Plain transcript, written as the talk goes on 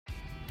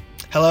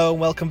Hello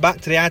and welcome back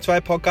to the Eye to Eye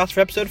podcast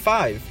for episode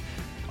 5.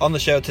 On the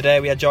show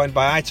today we are joined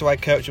by Eye to Eye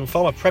coach and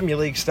former Premier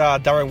League star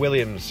Darren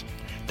Williams.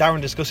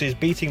 Darren discusses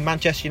beating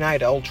Manchester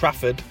United at Old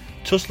Trafford,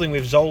 tussling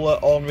with Zola,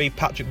 Henry,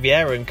 Patrick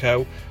Vieira and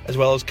co, as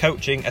well as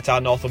coaching at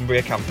our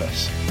Northumbria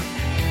campus.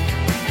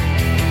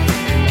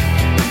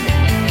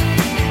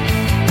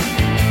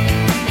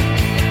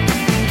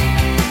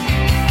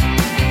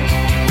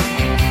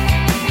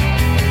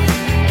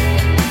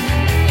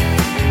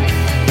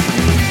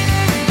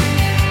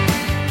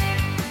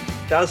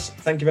 Daz,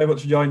 thank you very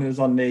much for joining us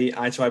on the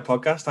Eye to Eye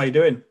podcast. How are you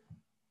doing?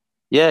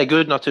 Yeah,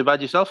 good. Not too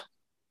bad. Yourself?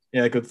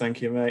 Yeah, good.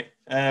 Thank you, mate.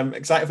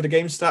 Excited for the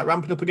game to start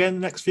ramping up again in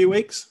the next few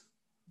weeks?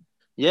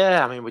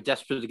 Yeah, I mean, we're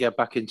desperate to get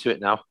back into it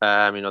now.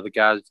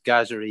 The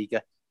guys are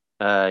eager.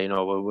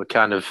 We're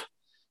kind of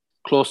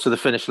close to the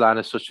finish line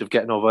as such of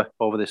getting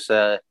over this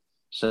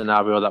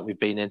scenario that we've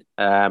been in.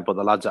 But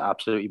the lads are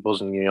absolutely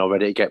buzzing,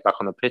 ready to get back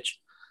on the pitch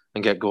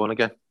and get going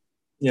again.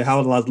 Yeah, how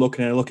are the lads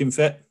looking? Are they looking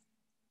fit?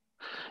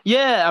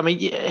 Yeah, I mean,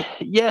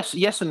 yes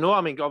and no. I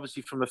mean,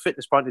 obviously from a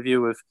fitness point of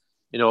view,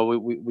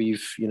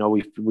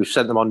 we've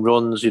sent them on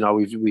runs.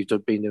 We've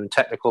been doing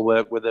technical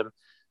work with them.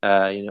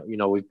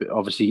 We've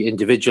obviously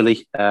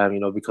individually,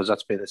 because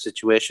that's been the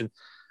situation.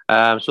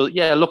 So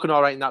yeah, looking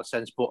all right in that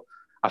sense. But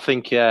I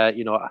think as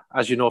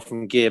you know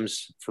from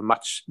games, from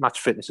match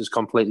fitness is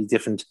completely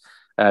different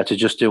to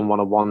just doing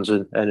one-on-ones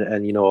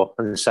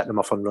and setting them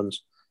off on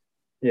runs.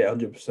 Yeah,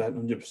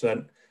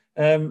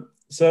 100%.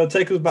 So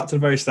take us back to the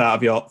very start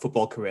of your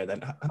football career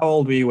then. How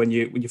old were you when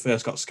you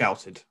first got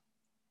scouted?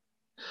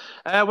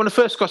 When I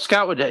first got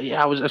scouted,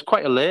 I was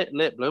quite a late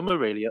bloomer,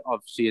 really.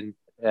 Obviously, in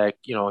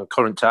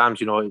current times,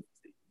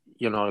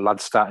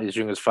 lads start as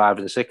young as 5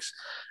 and 6.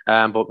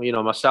 But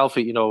myself,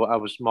 I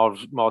was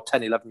more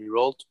 10,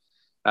 11-year-old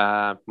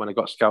when I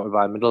got scouted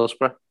by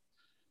Middlesbrough.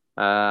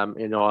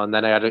 And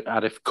then I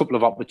had a couple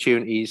of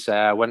opportunities.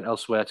 Went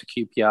elsewhere to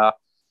QPR,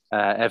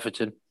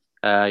 Everton,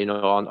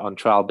 on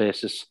trial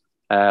basis.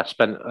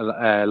 Spent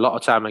a lot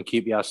of time in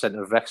QPR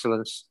Centre of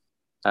Excellence,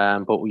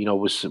 but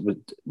was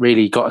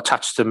really got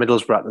attached to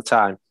Middlesbrough at the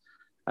time,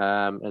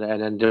 and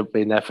ended up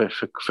being there for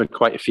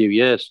quite a few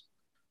years.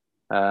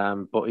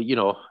 But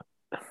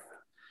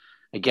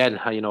again,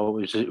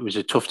 it was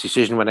a tough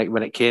decision when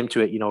it came to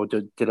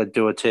it. Did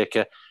I take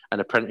an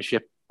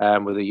apprenticeship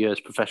with a year's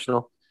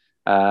professional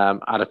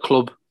at a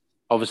club,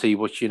 obviously,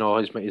 which is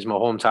my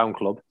hometown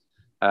club.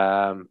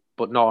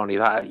 But not only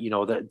that,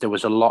 there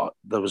was a lot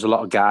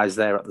of guys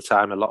there at the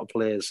time, a lot of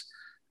players,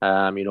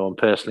 and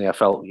personally I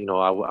felt,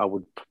 I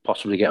would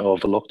possibly get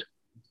overlooked.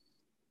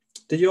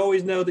 Did you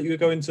always know that you were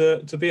going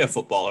to be a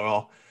footballer,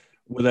 or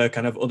were there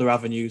kind of other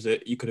avenues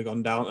that you could have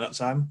gone down at that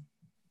time?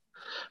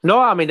 No,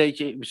 I mean,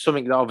 it was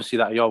something that obviously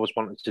that I always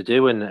wanted to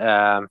do. And,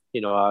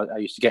 I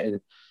used to get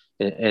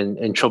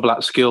in trouble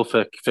at school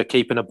for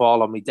keeping a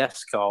ball on my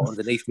desk or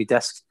underneath my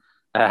desk.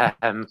 I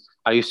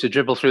used to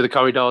dribble through the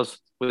corridors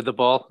with the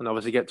ball and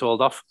obviously get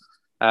told off.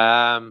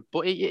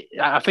 But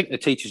I think the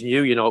teachers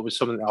knew, it was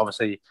something that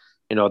obviously,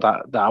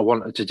 that I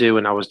wanted to do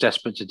and I was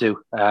desperate to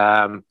do.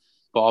 But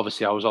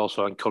obviously I was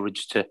also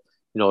encouraged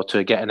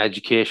to get an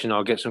education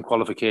or get some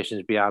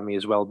qualifications behind me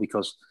as well,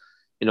 because,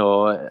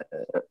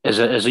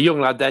 as a young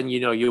lad then,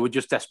 you were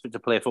just desperate to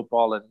play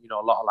football, and, a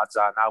lot of lads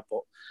are now.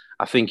 But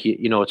I think,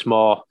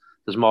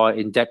 there's more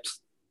in-depth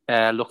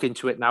look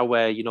into it now,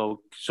 where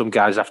some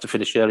guys have to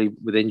finish early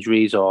with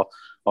injuries, or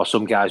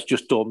some guys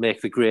just don't make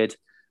the grade.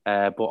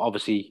 But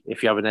obviously,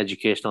 if you have an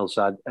educational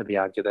side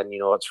behind you, then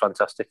it's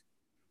fantastic.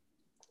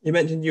 You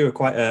mentioned you were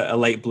quite a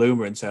late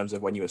bloomer in terms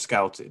of when you were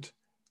scouted.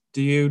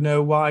 Do you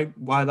know why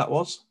that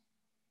was?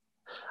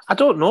 I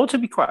don't know, to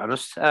be quite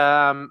honest.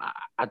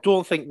 I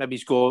don't think maybe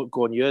it's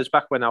going years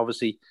back when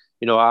obviously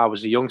I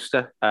was a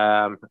youngster,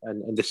 and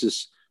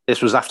this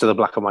was after the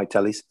black and white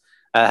tellies.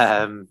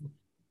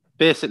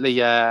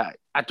 Basically,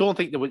 I don't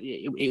think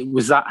it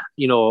was that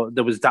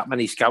there was that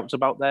many scouts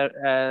about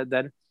there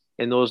then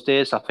in those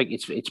days. I think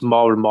it's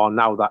more and more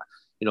now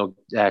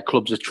that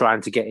clubs are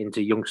trying to get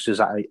into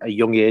youngsters at a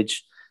young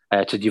age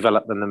to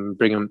develop them and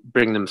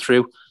bring them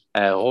through,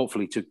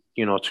 hopefully to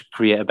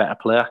create a better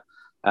player.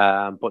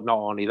 But not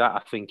only that,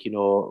 I think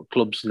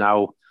clubs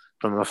now,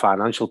 from a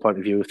financial point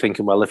of view, are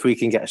thinking, well, if we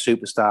can get a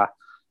superstar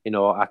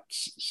at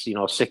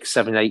 6,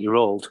 7,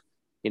 8-year-old.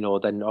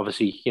 Then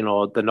obviously,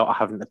 they're not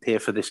having to pay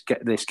for this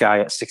guy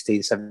at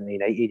 16,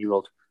 17,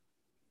 18-year-old.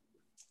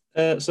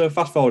 So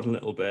fast forward a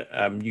little bit,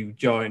 you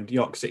joined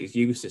York City's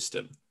youth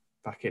system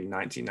back in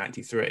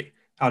 1993.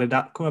 How did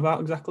that come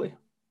about exactly?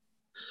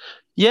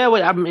 Yeah,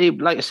 well, I mean,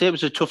 like I say, it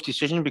was a tough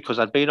decision because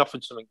I'd been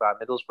offered something by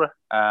Middlesbrough.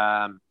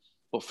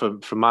 But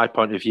from my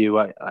point of view,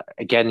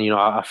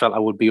 I felt I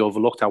would be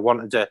overlooked. I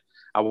wanted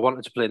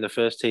to play in the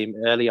first team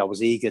early. I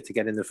was eager to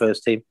get in the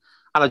first team,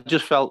 and I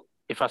just felt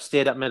if I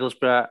stayed at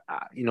Middlesbrough,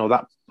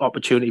 that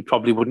opportunity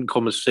probably wouldn't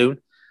come as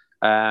soon.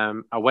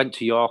 I went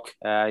to York,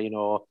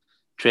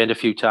 trained a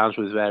few times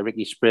with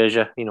Ricky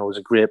Sprazier. Was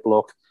a great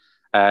bloke.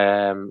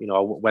 I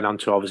went on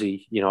to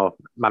obviously,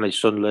 manage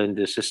Sunderland,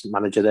 the assistant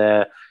manager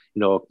there.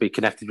 Be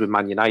connected with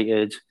Man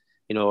United.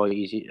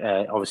 He's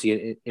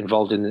obviously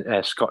involved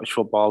in Scottish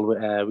football. With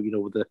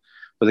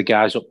the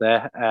guys up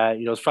there.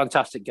 He's a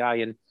fantastic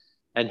guy,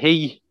 and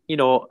he,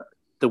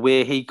 the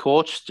way he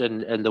coached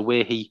and the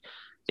way he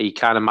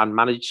kind of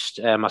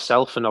managed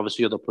myself and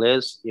obviously other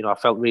players. I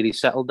felt really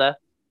settled there.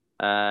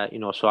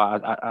 So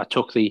I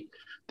took the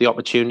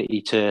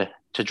opportunity to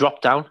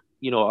drop down.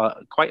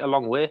 Quite a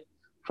long way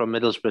from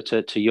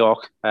Middlesbrough to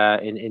York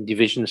in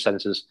division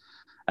senses.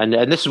 And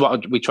this is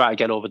what we try to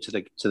get over to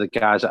the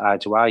guys at Eye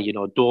to Eye.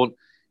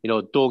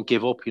 Don't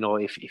give up.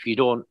 If you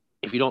don't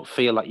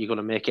feel like you're going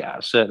to make it at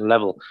a certain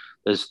level,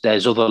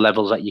 there's other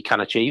levels that you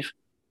can achieve.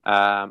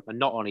 And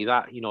not only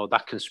that,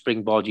 that can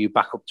springboard you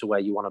back up to where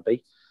you want to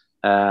be.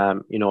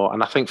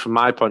 And I think from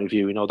my point of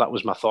view, that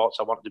was my thoughts.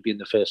 I wanted to be in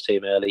the first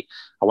team early.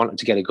 I wanted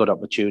to get a good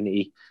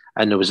opportunity,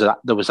 and there was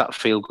that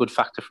feel good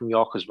factor from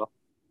York as well.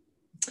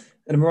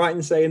 And am I right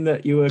in saying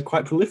that you were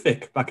quite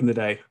prolific back in the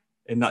day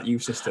in that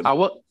youth system? I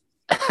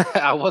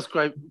was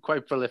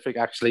quite prolific,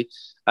 actually.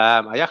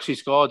 I actually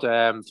scored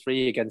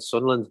 3 against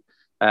Sunderland,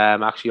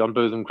 actually on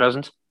Bootham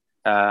Crescent.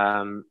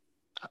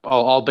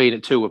 All being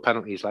at 2 were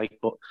penalties,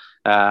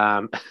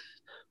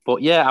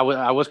 but yeah,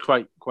 I was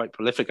quite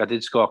prolific. I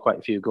did score quite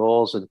a few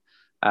goals, and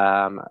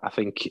I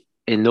think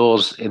in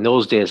those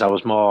days I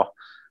was more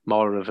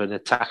of an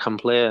attacking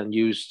player and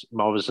used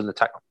more as an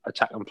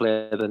attacking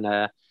player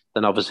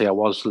than obviously I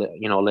was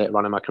later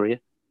on in my career.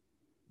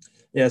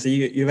 Yeah, so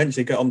you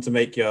eventually got on to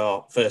make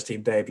your first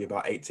team debut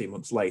about 18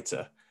 months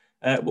later.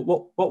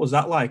 What was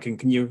that like, and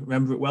can you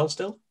remember it well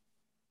still?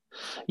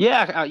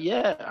 Yeah,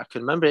 I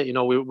can remember it.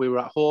 We were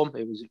at home.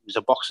 It was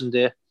a Boxing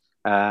Day.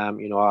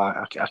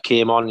 I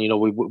came on.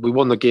 We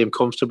won the game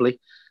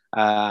comfortably.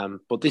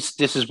 But this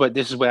is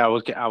where I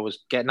was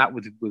getting at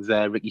with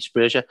Ricky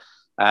Sprazier.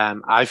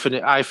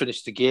 I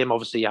finished the game.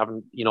 Obviously,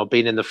 having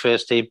been in the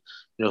first team.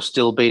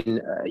 Still being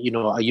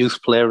a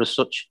youth player as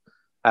such.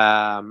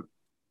 And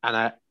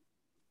I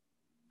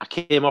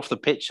came off the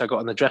pitch. I got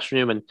in the dressing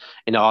room,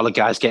 and all the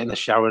guys get in the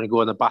shower and go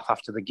in the bath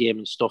after the game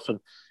and stuff. And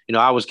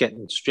I was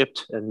getting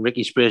stripped, and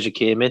Ricky Sprazier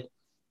came in,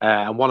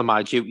 and one of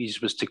my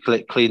duties was to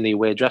clean the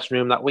away dressing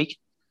room that week.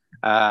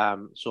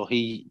 So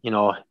he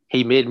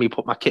made me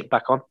put my kit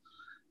back on,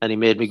 and he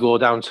made me go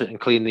down and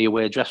clean the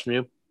away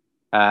dressing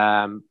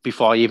room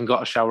before I even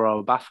got a shower or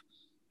a bath.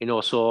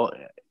 So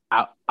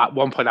at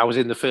one point I was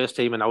in the first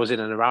team and I was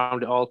in and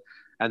around it all,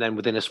 and then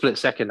within a split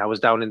second I was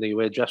down in the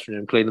away dressing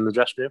room cleaning the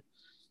dressing room.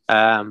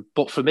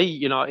 But for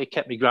me, it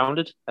kept me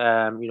grounded.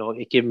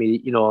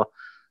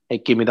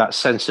 It gave me that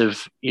sense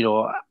of,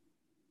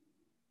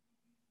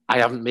 I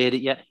haven't made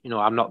it yet.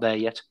 I'm not there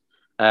yet.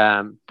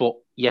 But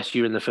yes,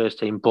 you're in the first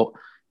team, but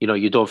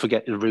you don't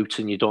forget the roots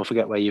and you don't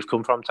forget where you've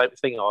come from, type of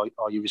thing, or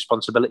your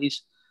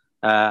responsibilities.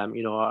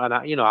 And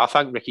I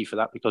thank Ricky for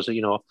that, because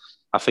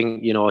I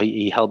think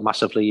he helped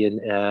massively in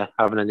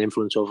having an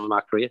influence over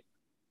my career.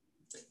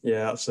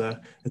 Yeah, that's the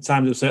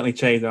times have certainly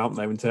changed, haven't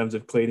they, in terms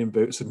of cleaning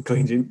boots and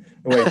cleaning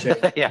away change.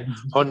 Yeah,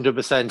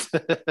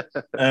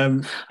 100%.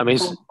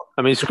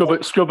 I mean,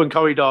 scrubbing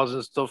corridors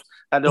and stuff,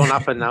 that don't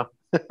happen now.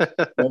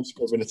 No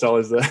scrubbing at all,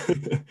 is there?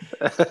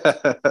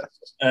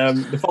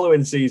 The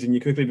following season,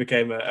 you quickly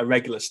became a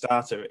regular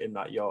starter in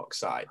that York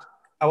side.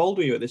 How old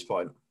were you at this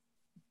point?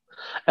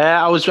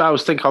 I was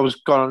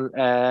gone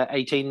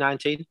 18,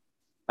 19.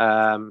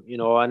 And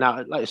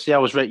like I say, I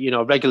was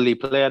regularly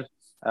playing.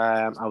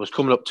 I was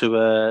coming up to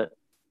a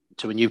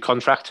new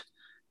contract,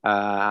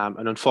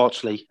 and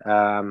unfortunately,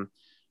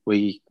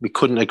 we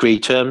couldn't agree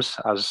terms,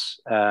 as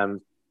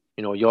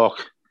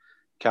York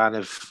kind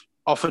of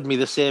offered me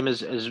the same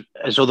as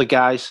other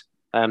guys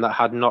that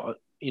had not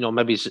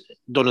maybe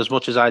done as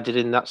much as I did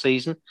in that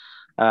season,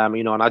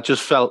 and I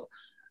just felt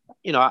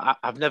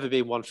I've never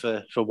been one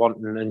for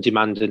wanting and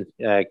demanding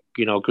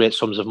great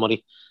sums of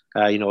money.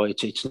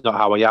 It's not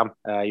how I am.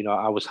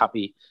 I was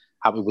happy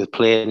with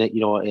playing it,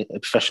 in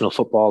professional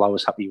football. I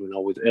was happy,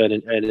 with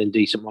earning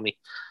decent money.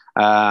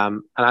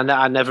 And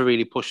I never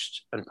really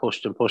pushed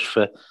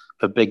for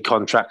big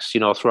contracts,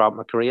 throughout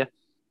my career.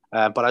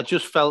 But I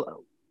just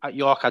felt at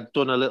York I'd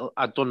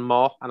done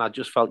more, and I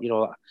just felt,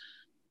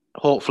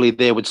 hopefully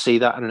they would see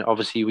that, and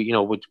obviously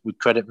would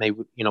credit me,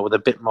 with a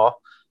bit more.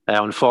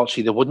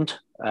 Unfortunately, they wouldn't.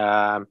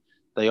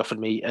 They offered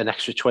me an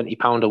extra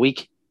 £20 a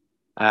week,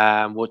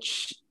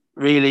 which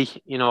really,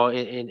 in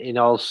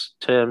all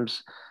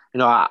terms.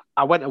 I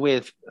went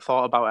away,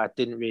 thought about it. I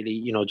didn't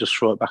really, just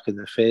throw it back in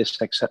the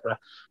face, etc.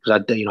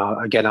 Because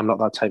again, I'm not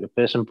that type of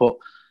person. But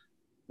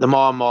the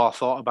more and more I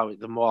thought about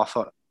it, the more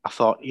I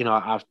thought,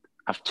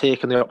 I've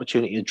taken the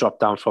opportunity to drop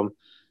down from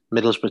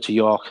Middlesbrough to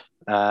York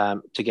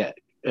to get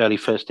early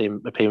first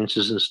team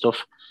appearances and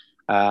stuff.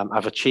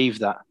 I've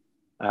achieved that.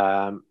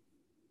 I'm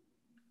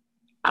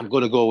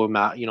going to go with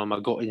my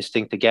gut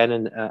instinct again,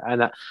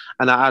 and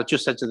I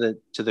just said to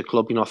the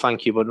club,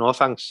 thank you, but no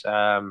thanks.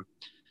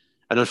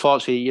 And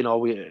unfortunately,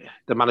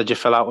 the manager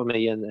fell out with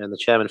me and the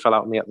chairman fell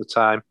out with me at the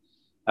time.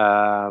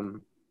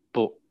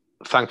 But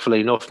thankfully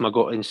enough, my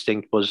gut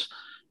instinct was,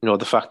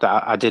 the fact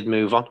that I did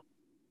move on.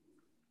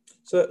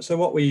 So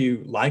what were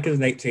you like as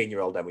an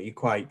 18-year-old then? Were you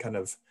quite kind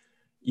of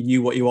you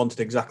knew what you wanted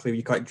exactly? Were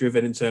you quite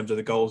driven in terms of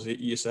the goals that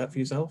you set for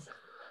yourself?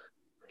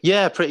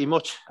 Yeah, pretty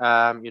much.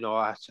 I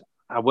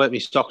worked my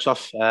stocks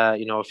off.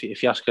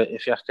 If you ask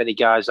any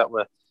guys that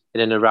were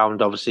in and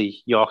around,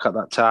 obviously York at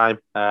that time,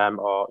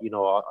 or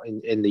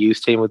in the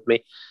youth team with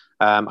me,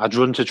 I'd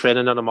run to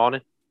training in the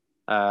morning,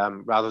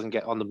 rather than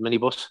get on the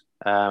minibus.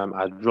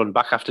 I'd run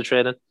back after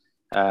training.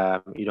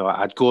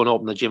 I'd go and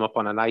open the gym up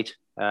on a night,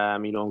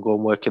 and go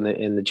and work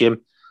in the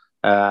gym,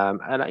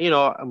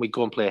 and we'd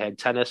go and play head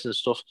tennis and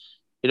stuff.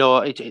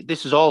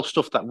 This is all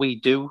stuff that we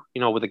do,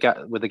 with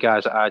the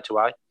guys at Eye to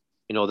Eye.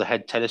 The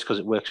head tennis, because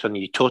it works on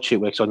your touch,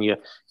 it works on your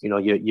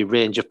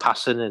range of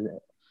passing, and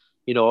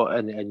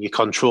and your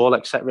control,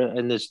 etc.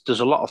 And there's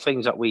a lot of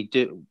things that we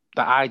do,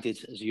 that I did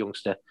as a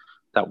youngster,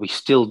 that we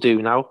still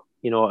do now,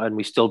 and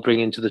we still bring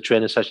into the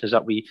training sessions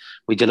that we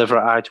deliver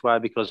at Eye to Eye,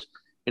 because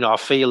I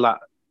feel that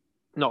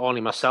not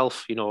only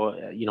myself,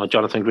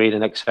 Jonathan Green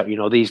and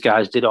etc. These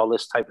guys did all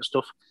this type of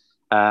stuff,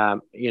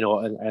 and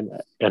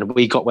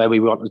we got where we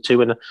wanted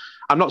to. And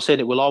I'm not saying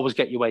it will always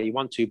get you where you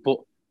want to, but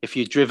if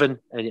you're driven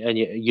and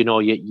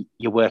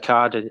you work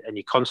hard and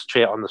you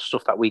concentrate on the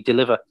stuff that we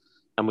deliver,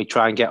 and we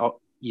try and get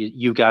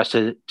you guys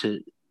to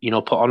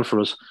put on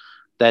for us,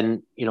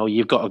 then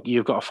you've got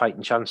a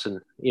fighting chance. And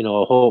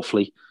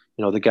hopefully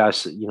the guys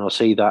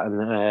see that,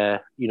 and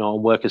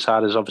work as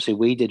hard as obviously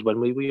we did when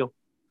we were young.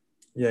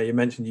 Yeah, you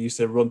mentioned you used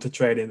to run to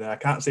training there. I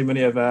can't see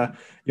many of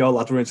your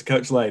lads running to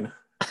Coach Lane.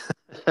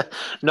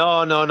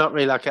 No, not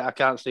really. I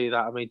can't see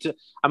that. I mean, to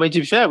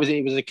be fair, it was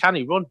a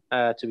canny run,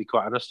 to be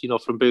quite honest.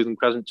 From Bootham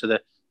Crescent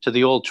to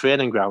the old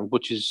training ground,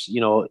 which is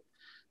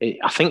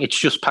I think it's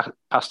just past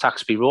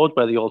Taxby Road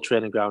where the old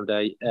training ground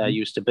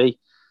used to be.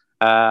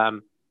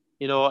 And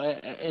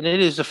it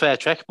is a fair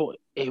trek, but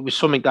it was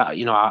something that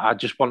I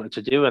just wanted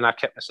to do, and I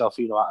kept myself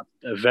at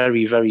a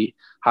very, very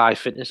high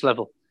fitness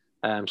level.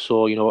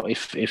 So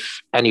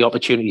if any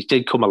opportunities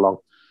did come along,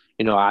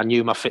 I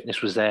knew my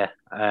fitness was there.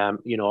 And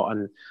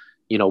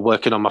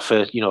working on my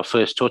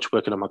first touch,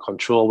 working on my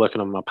control,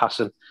 working on my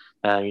passing,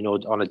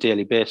 on a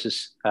daily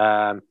basis,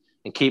 and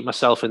keep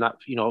myself in that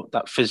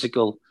that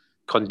physical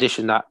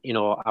condition that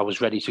I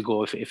was ready to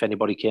go if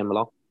anybody came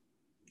along.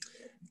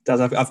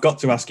 Daz, I've got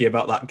to ask you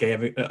about that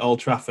game at Old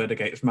Trafford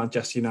against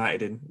Manchester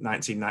United in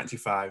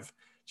 1995.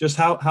 Just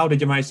how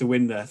did you manage to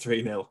win there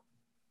 3-0?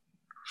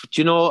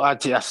 Do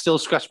I still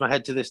scratch my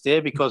head to this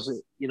day, because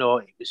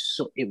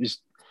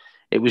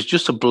it was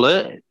just a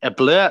blur at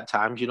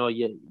times.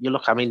 You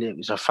look. I mean, it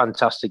was a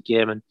fantastic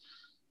game, and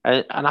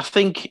I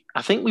think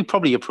we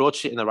probably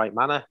approached it in the right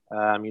manner.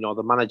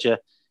 The manager,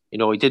 he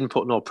didn't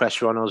put no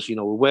pressure on us. We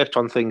worked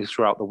on things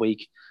throughout the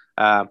week,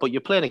 but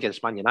you're playing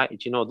against Man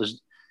United.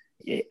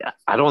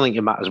 I don't think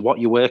it matters what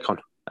you work on.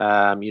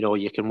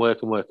 You can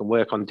work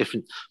on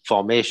different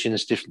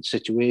formations, different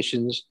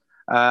situations.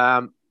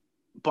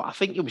 But I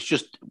think it was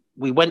just,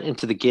 we went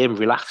into the game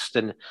relaxed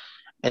and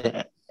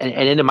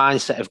in a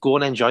mindset of go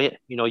and enjoy it.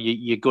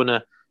 You're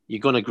gonna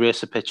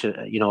grace a pitch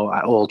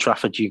at Old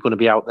Trafford. You're gonna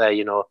be out there,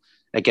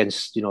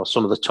 against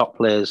some of the top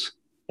players,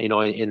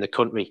 in the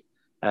country.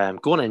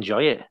 Go and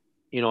enjoy it,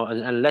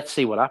 and let's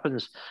see what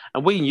happens.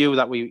 And we knew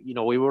that we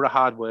were a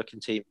hard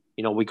working team.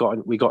 We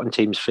got in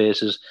teams'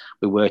 faces.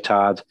 We worked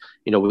hard.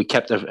 We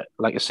kept a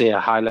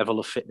high level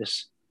of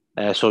fitness.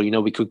 So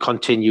we could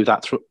continue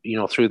that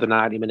through the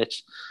 90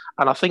 minutes.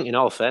 And I think, in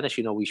all fairness,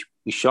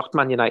 we shocked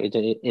Man United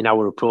in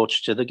our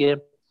approach to the game.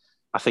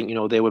 I think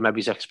they were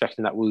maybe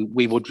expecting that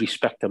we would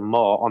respect them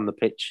more on the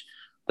pitch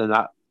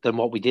than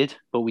what we did,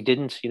 but we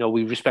didn't.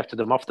 We respected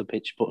them off the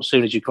pitch, but as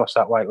soon as you cross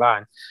that white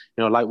line,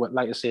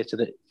 like I say to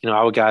the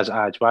our guys at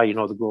Eye to Eye,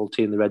 the gold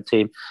team, the red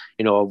team,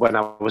 when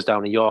I was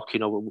down in York,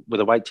 with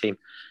the white team,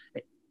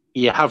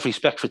 you have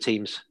respect for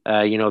teams,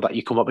 that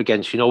you come up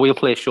against. We'll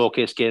play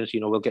showcase games.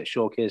 We'll get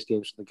showcase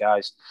games for the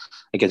guys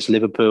against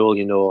Liverpool.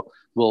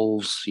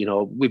 Wolves.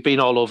 We've been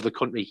all over the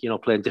country.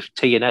 Playing different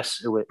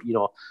TNS,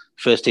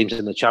 first teams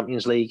in the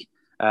Champions League.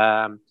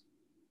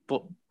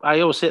 But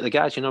I always say to the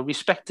guys,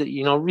 respect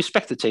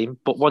the team.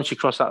 But once you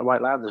cross that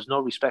white line, there's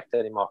no respect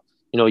anymore.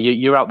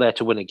 You're out there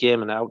to win a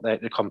game and out there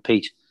to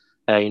compete.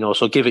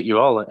 So give it your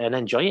all and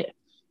enjoy it.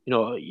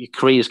 Your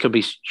careers can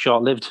be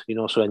short-lived.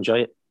 So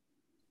enjoy it.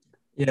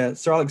 Yeah,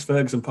 Sir Alex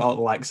Ferguson put out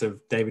the likes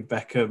of David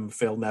Beckham,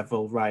 Phil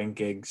Neville, Ryan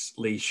Giggs,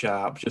 Lee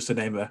Sharp, just to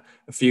name a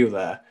few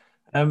there.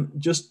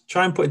 Just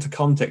try and put into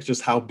context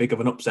just how big of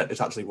an upset this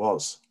actually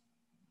was.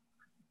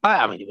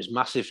 I mean, it was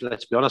massive.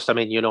 Let's be honest. I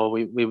mean,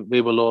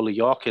 we were lowly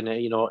York in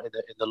in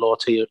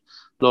the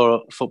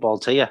lower football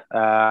tier.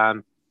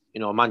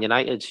 Man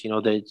United,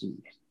 the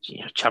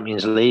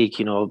Champions League,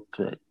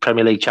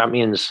 Premier League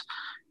champions.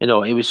 It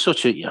was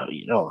such a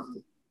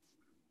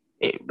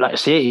like I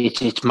say,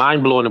 it's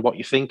mind blowing what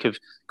you think of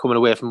coming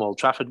away from Old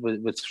Trafford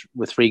with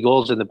 3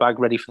 goals in the bag,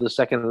 ready for the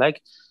second leg.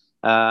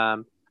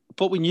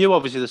 But we knew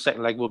obviously the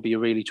second leg would be a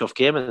really tough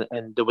game,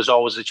 and there was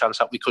always a chance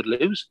that we could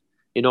lose,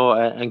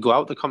 and go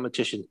out the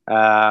competition.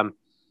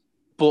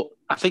 But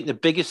I think the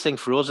biggest thing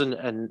for us, and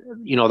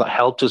that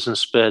helped us and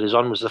spurred us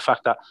on, was the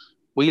fact that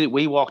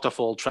we walked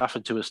off Old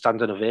Trafford to a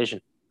standing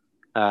ovation.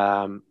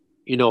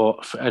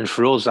 and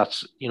for us,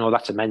 that's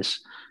immense.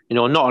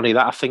 Not only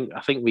that, I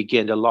think we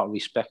gained a lot of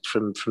respect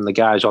from the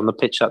guys on the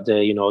pitch that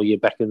day. Your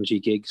Beckhams, your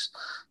Giggs,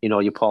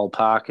 your Paul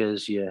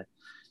Parkers, the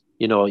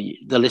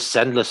list's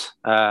endless.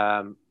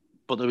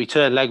 But the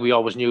return leg, we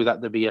always knew that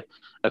there'd be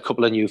a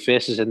couple of new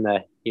faces in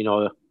there.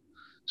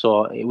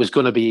 So it was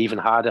going to be even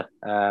harder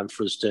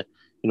for us to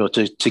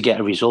get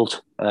a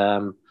result.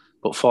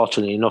 But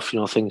fortunately enough,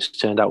 things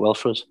turned out well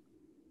for us.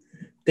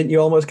 Didn't you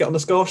almost get on the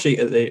score sheet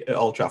at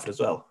Old Trafford as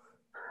well?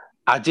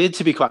 I did,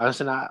 to be quite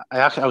honest, and I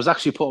was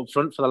actually put up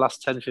front for the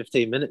last 10,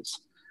 15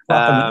 minutes.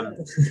 Well,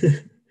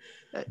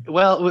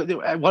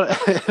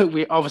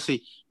 we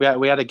obviously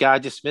we had a guy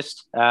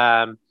dismissed,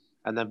 and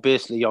then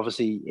basically,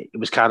 obviously, it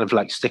was kind of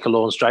like stick a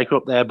lone striker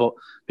up there. But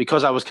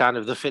because I was kind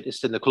of the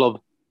fittest in the club,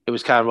 it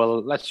was kind of,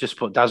 well, let's just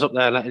put Daz up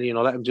there and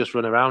let him just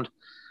run around.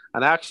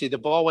 And actually, the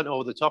ball went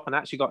over the top and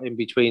actually got in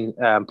between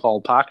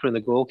Paul Parker and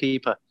the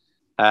goalkeeper,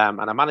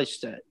 and I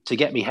managed to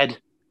get my head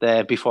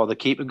there before the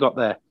keeper got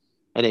there.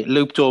 And it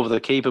looped over the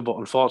keeper, but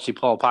unfortunately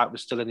Paul Park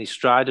was still in his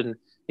stride, and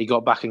he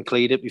got back and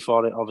cleared it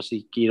before it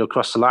obviously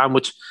crossed the line,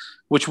 which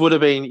would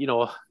have been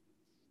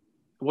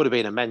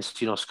immense,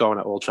 scoring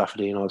at Old Trafford,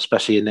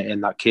 especially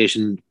in that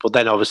occasion. But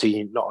then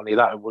obviously not only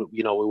that, we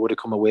would have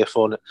come away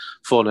 4-0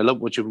 up,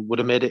 which would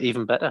have made it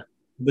even better.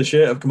 The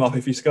shirt have come off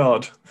if you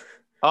scored.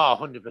 Oh,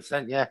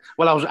 100%, yeah.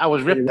 Well, I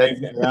was ripped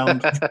it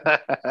around.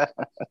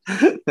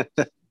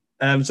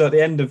 So at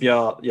the end of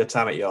your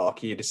time at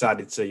York, you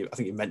decided to, I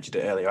think you mentioned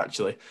it earlier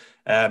actually,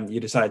 you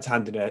decided to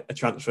hand in a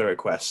transfer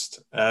request.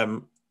 I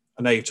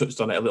know you touched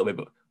on it a little bit,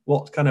 but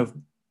what's kind of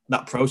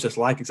that process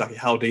like exactly?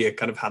 How do you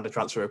kind of hand a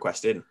transfer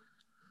request in?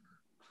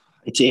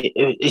 It's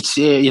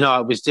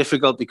it was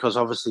difficult because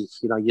obviously,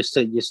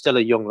 you're still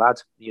a young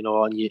lad,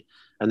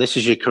 and this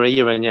is your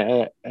career, and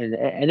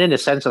in a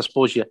sense, I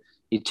suppose you're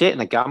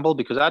taking a gamble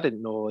because I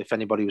didn't know if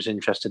anybody was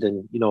interested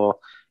in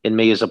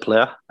me as a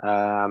player.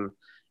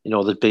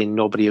 There'd been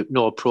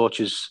no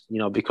approaches,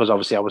 because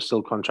obviously I was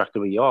still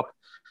contracted with York.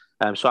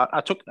 So I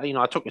took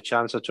a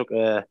chance. I took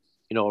a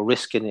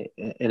risk in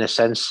a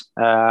sense.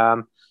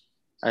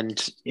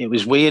 And it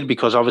was weird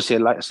because obviously,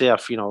 like I say, I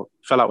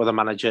fell out with the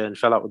manager and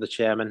fell out with the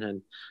chairman,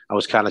 and I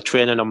was kind of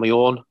training on my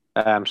own.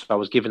 So I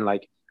was given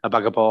like a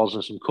bag of balls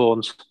and some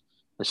cones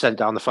and sent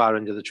down the far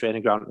end of the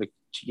training ground,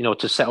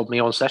 to set up my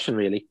own session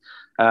really.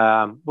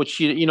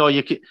 Which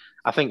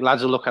I think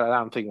lads will look at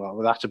that and think, well,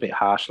 that's a bit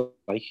harsh.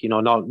 Like,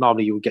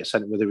 normally you would get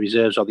sent with the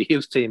reserves or the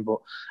youth team, but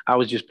I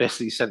was just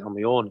basically sent on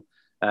my own.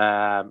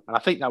 And I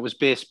think that was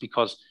based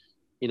because,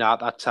 at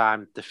that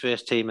time, the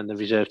first team and the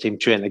reserve team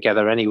trained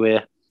together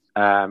anyway.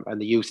 And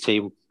the youth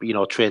team,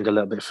 trained a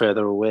little bit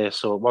further away.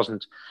 So it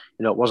wasn't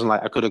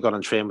like I could have gone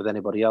and trained with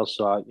anybody else.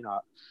 So,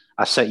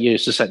 I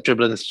used to set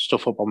dribbling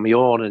stuff up on my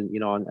own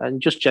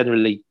and just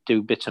generally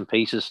do bits and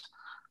pieces.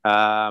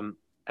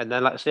 And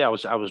then, like I say, I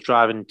was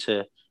driving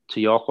to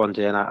York one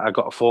day and I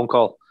got a phone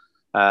call.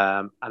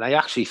 And I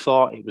actually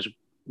thought it was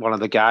one of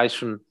the guys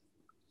from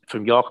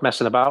York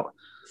messing about.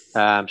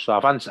 So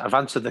I've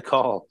answered the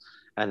call,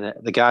 and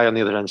the guy on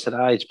the other end said,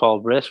 "Hi, it's Paul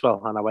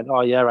Bracewell." And I went,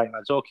 "Oh yeah, right,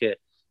 that's okay.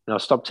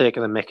 Stop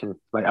taking the mick." And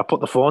I put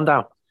the phone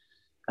down.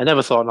 I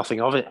never thought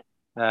nothing of it.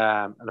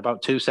 And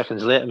about 2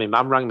 seconds later, my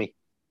mum rang me.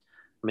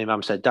 My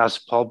mum said, "Daz,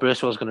 Paul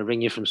Bracewell's going to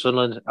ring you from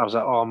Sunderland." I was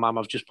like, "Oh, mum,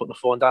 I've just put the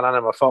phone down on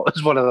him. I thought it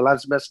was one of the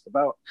lads messing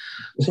about."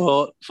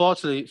 So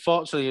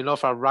fortunately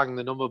enough, I rang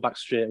the number back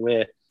straight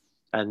away,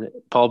 and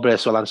Paul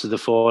Bracewell answered the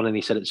phone, and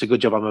he said, "It's a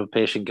good job I'm a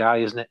patient guy,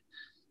 isn't it?"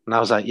 And I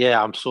was like,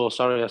 "Yeah, I'm so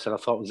sorry." I said, "I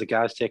thought it was the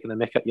guys taking the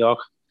mick at York."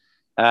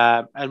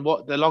 And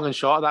what the long and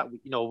short of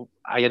that,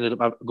 I ended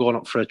up going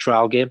up for a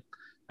trial game,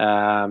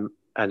 and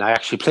I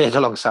actually played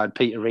alongside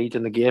Peter Reid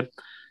in the game,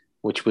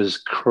 which was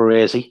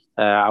crazy.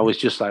 I was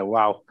just like,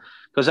 wow.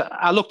 Because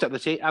I looked at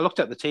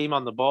the team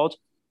on the board,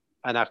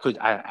 and I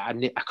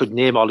could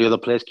name all the other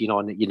players,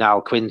 and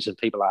Niall Quinns and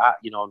people like that,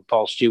 and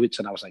Paul Stewart's,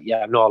 and I was like, yeah,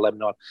 I know all them,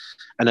 no.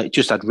 And it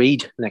just had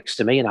Reid next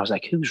to me, and I was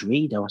like, who's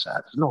Reid? I was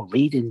like, there's no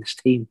Reid in this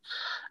team.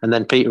 And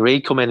then Peter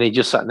Reid come in, and he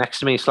just sat next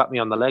to me, slapped me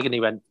on the leg, and he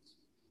went,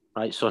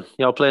 "Right, son,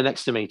 you'll play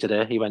next to me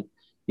today." He went,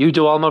 "You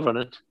do all my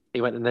running."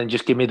 He went, "And then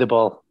just give me the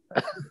ball."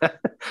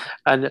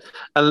 and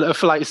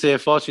for like I say,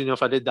 fortunately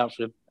enough, I did that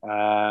for him.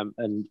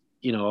 And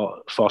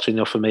fortunately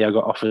enough for me, I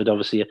got offered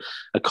obviously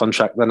a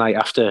contract the night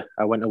after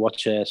I went to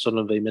watch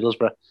Sunderland v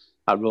Middlesbrough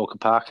at Roker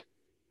Park,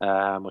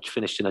 which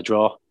finished in a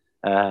draw.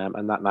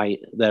 And that night,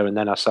 there and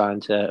then, I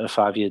signed a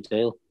 5-year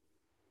deal.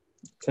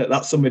 So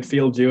that's some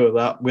midfield duo,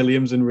 that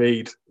Williams and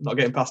Reid. Not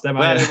getting past them.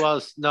 Well, it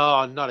was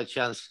not a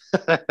chance.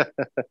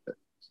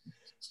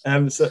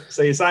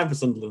 So you signed for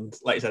Sunderland,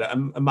 like you said,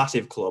 a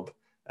massive club,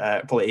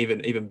 probably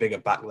even bigger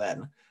back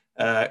then,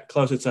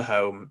 closer to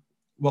home.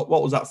 What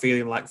was that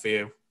feeling like for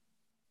you?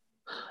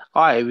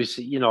 It was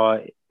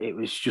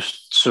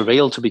just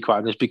surreal, to be quite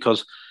honest,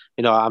 because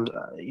I'm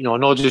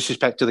no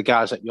disrespect to the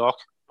guys at York,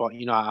 but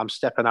I'm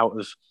stepping out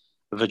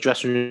of a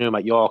dressing room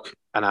at York,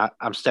 and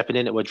I'm stepping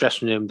into a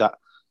dressing room that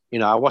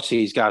I watch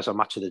these guys on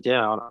Match of the Day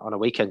on a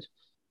weekend,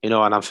 and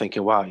I'm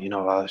thinking, wow,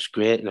 that's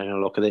great,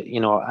 look at it,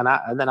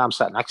 and then I'm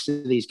sat next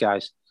to these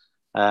guys,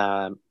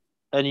 And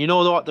you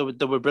know what?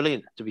 They were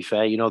brilliant, to be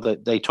fair. You know,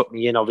 they took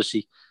me in,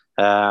 obviously.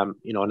 You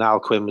know, Niall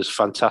Quinn was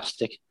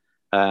fantastic.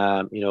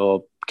 You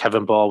know,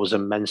 Kevin Ball was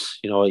immense.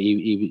 You know,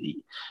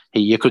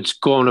 you could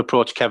go and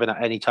approach Kevin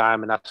at any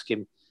time and ask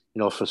him, you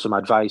know, for some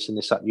advice and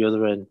this, that, and the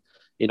other. And,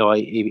 you know,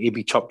 he'd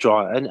be top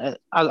drawer. And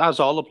as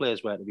all the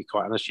players were, to be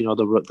quite honest, you know,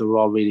 they were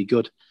all really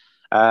good.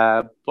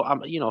 But,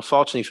 you know,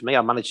 fortunately for me,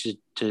 I managed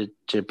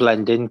to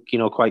blend in, you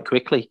know, quite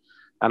quickly.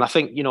 And I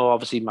think, you know,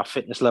 obviously my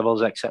fitness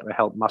levels, etc.,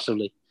 helped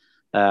massively.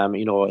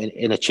 You know,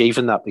 in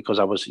achieving that, because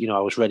I was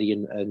ready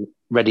and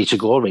ready to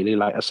go, really.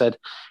 Like I said,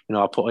 you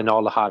know, I put in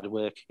all the hard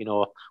work, you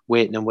know,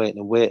 waiting.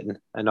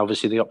 And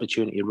obviously the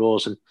opportunity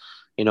arose, and,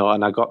 you know,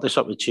 and I got this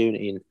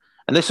opportunity.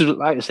 And this is,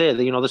 like I say,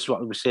 you know, this is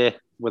what we say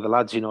with the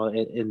lads, you know,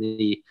 in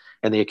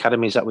the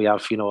academies that we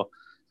have, you know,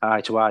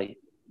 eye to eye.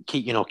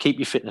 Keep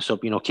your fitness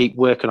up, you know, keep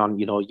working on,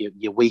 you know,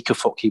 your weaker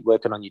foot, keep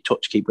working on your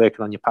touch, keep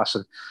working on your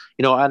passing,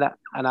 you know, and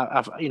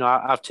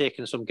I've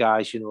taken some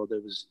guys, you know,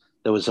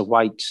 there was the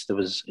whites, there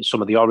was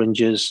some of the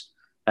oranges,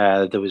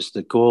 there was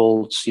the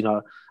golds, you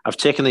know. I've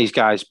taken these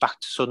guys back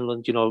to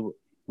Sunderland, you know,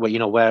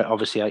 where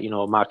obviously, you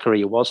know, my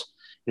career was,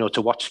 you know,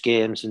 to watch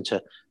games and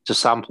to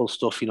sample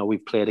stuff. You know,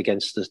 we've played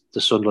against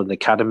the Sunderland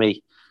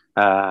Academy,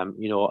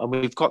 you know, and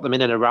we've got them in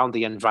and around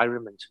the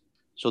environment,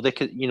 so they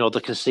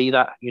can see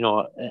that, you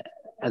know,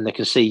 and they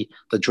can see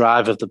the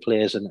drive of the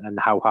players and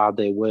how hard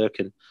they work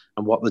and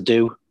what they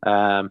do.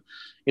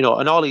 You know,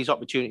 and all these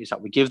opportunities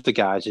that we give the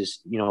guys is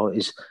not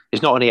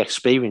only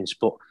experience,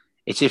 but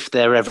it's if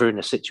they're ever in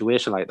a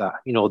situation like that,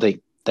 you know,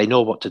 they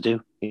know what to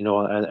do, you know,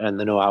 and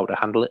they know how to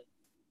handle it.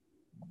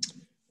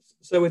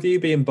 So with you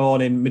being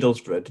born in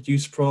Middlesbrough, did you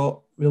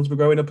support Middlesbrough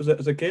growing up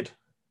as a kid?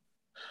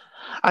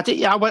 I did,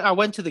 yeah. I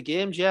went to the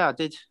games, yeah, I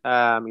did.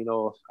 You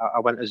know, I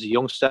went as a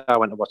youngster. I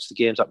went to watch the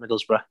games at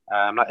Middlesbrough.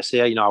 Like I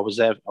say, you know, I was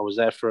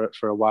there for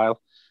a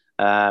while.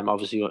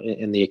 Obviously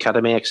in the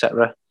academy,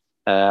 etc.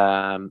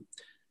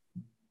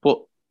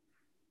 But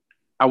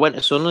I went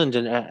to Sunderland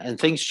and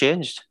things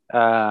changed.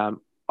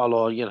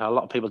 Although, you know, a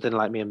lot of people didn't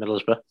like me in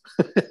Middlesbrough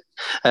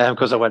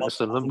because I went to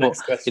Sunderland.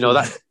 But you know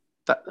that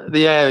but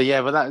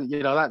that,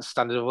 you know, that's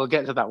standard. We'll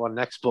get to that one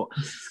next. But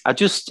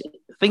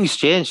things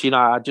changed. You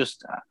know,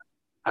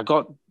 I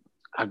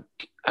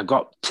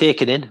got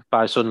taken in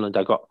by Sunderland.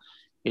 I got,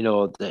 you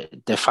know,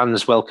 the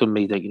fans welcomed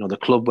me. The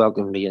club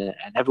welcomed me, and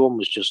everyone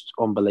was just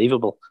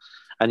unbelievable.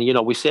 And, you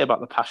know, we say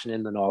about the passion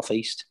in the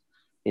Northeast,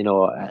 you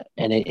know,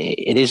 and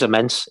it is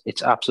immense.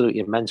 It's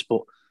absolutely immense.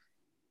 But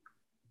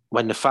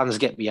when the fans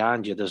get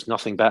behind you, there's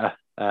nothing better.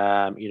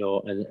 You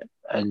know,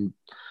 and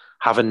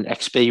having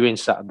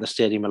experienced that at the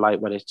Stadium of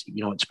Light, when it's,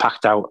 you know, it's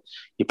packed out,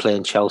 you're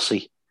playing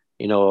Chelsea,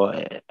 you know,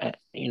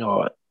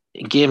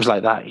 in games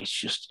like that, it's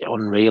just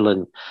unreal.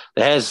 And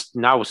the hairs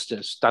now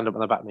stand up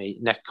on the back of my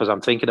neck because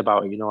I'm thinking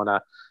about it, you know, and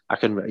I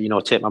can, you know,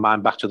 take my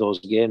mind back to those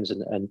games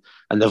and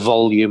the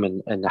volume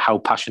and how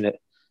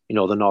passionate, you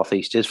know, the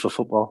Northeast is for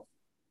football.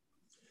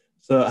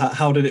 So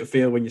how did it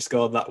feel when you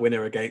scored that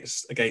winner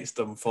against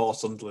them for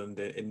Sunderland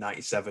in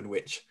 '97,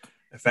 which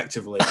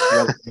effectively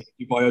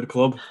your boyhood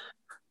club?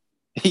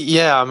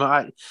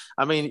 Yeah,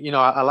 I mean, you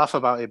know, I laugh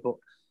about it, but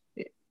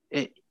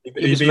it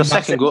was my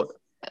second goal.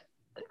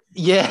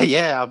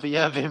 Yeah, I've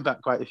been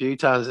back quite a few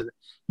times,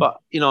 but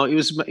you know, it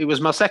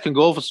was my second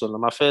goal for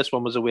Sunderland. My first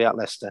one was away at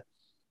Leicester.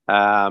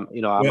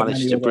 You know, I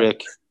managed to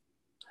break.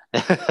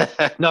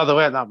 No, there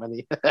weren't that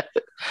many.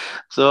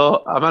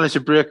 So I managed to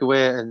break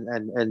away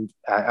and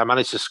I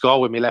managed to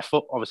score with my left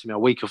foot, obviously my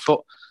weaker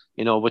foot,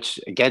 you know, which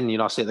again, you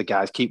know, I say to the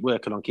guys, keep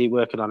working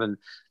on. And,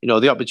 you know,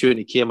 the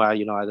opportunity came where,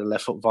 you know, I had a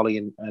left foot volley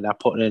and I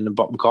put it in the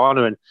bottom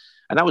corner. And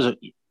that was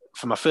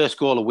for my first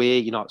goal away,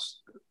 you know,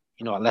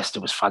 at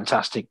Leicester was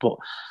fantastic. But,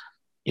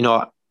 you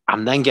know,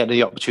 I'm then getting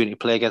the opportunity to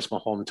play against my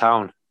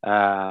hometown.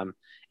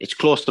 It's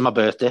close to my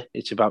birthday.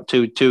 It's about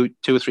two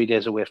or 3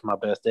 days away from my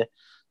birthday.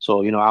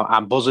 So, you know,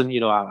 I'm buzzing,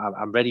 you know,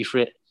 I'm ready for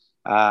it.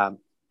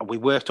 We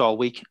worked all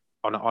week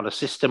on a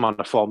system, on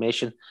a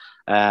formation.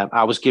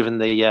 I was given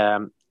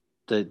the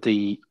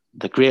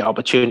great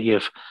opportunity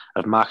of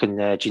marking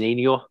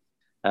Janino.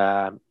 You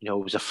know,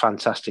 he was a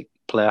fantastic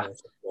player.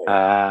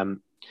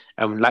 And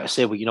like I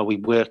say, we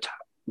worked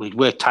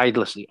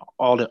tirelessly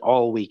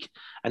all week.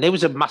 And it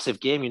was a massive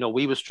game. You know,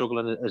 we were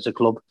struggling as a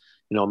club.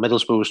 You know,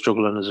 Middlesbrough was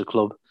struggling as a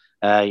club,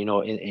 you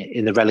know,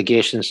 in the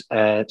relegation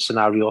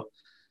scenario.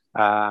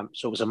 So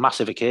it was a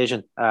massive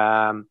occasion.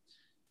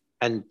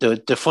 And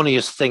the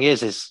funniest thing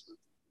is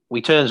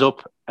we turns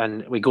up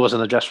and we goes in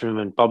the dressing room,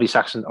 and Bobby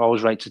Saxon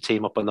always writes a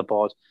team up on the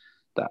board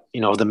that,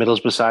 you know, the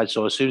Middlesbrough side.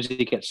 So as soon as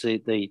he gets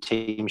the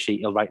team sheet,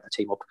 he'll write the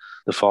team up,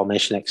 the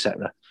formation,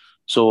 etc.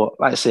 So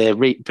like I say,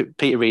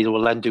 Peter Reid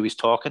will then do his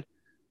talking.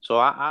 So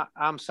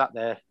I'm sat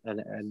there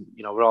and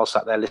you know, we're all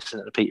sat there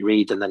listening to Peter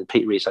Reid, and then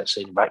Peter Reid's like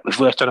saying, right, we've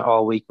worked on it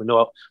all week. We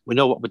know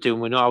what we're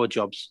doing. We know our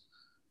jobs.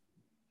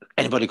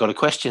 Anybody got a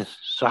question?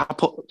 So I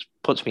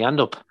puts my hand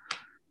up,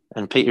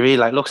 and Peter Reid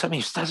like looks at me.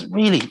 He says,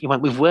 really? He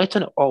went, we've worked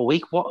on it all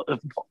week. What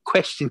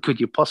question could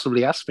you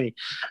possibly ask me?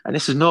 And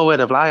this is no word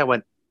of lie. I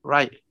went,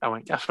 right. I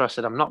went, Gaffer, I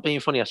said, I'm not being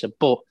funny. I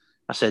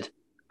said,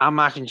 I'm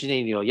marking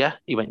Janino, yeah?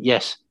 He went,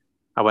 yes.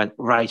 I went,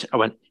 right. I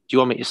went, do you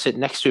want me to sit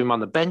next to him on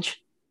the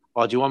bench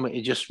or do you want me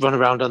to just run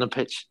around on the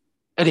pitch?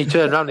 And he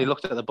turned around, he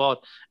looked at the board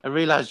and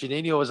realised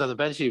Janino was on the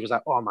bench. He was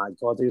like, oh my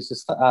God, he was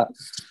just like that.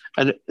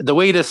 And the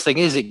weirdest thing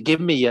is it gave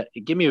me a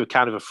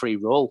kind of a free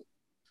role.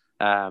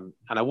 And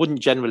I wouldn't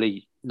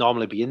generally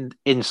normally be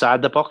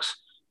inside the box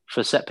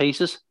for set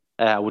pieces.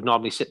 I would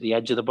normally sit the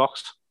edge of the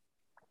box.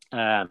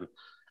 And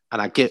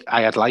I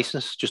had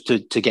license just to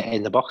get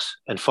in the box.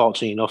 And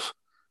fortunately enough,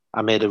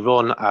 I made a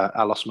run.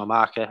 I lost my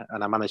marker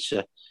and I managed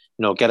to,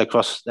 get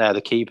across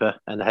the keeper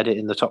and head it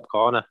in the top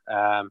corner.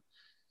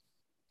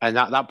 And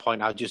at that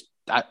point,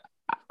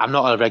 I'm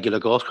not a regular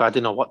goal scorer. I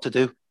didn't know what to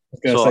do.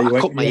 So I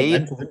cut my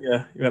ear.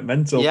 You went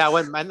mental. Yeah, I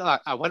went mental.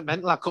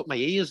 I cut my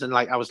ears, and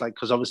I was like,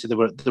 because obviously they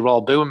were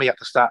all booing me at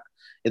the start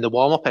in the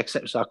warm up,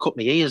 except so I cut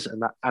my ears,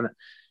 and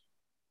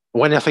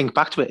when I think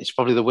back to it, it's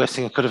probably the worst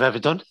thing I could have ever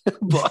done.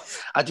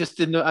 But I just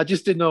didn't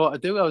know what to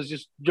do. I was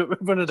just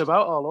running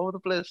about all over the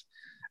place.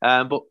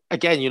 But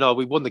again,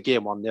 we won the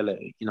game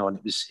 1-0, and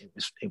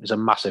it was a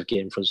massive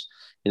game for us.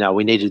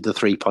 We needed the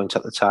 3 points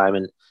at the time,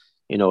 and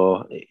it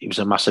was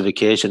a massive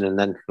occasion. And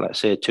then, let's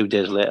say, 2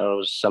 days later, I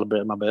was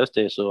celebrating my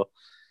birthday. So,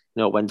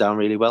 it went down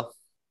really well.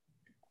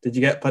 Did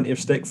you get plenty of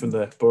stick from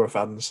the Borough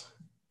fans?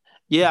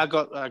 Yeah, I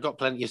got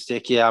plenty of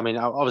stick. Yeah, I mean,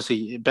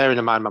 obviously, bearing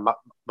in mind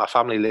my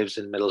family lives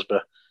in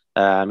Middlesbrough,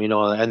 and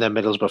they're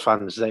Middlesbrough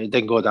fans. They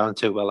didn't go down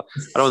too well.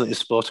 I don't think they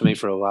spoke to me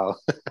for a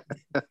while.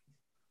 It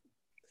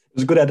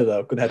was a good header,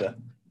 though. Good header.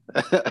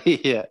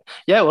 Yeah,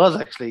 it was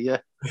actually. Yeah,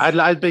 I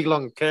had big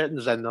long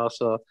curtains then, though,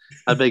 so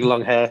I had big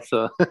long hair.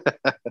 So,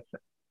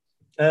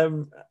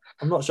 I'm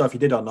not sure if you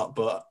did or not,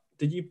 but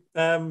did you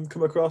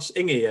come across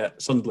Ingy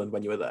at Sunderland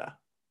when you were there?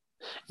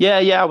 Yeah,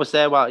 I was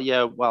there.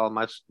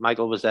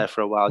 Michael was there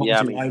for a while. What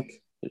was he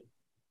like?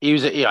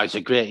 He's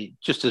a great,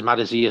 just as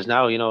mad as he is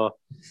now.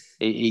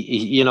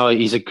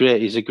 He's a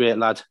great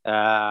lad.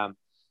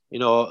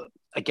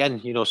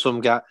 Again,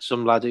 some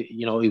lad,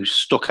 he was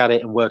stuck at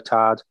it and worked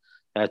hard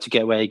to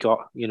get where he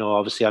got.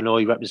 Obviously, I know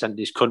he represented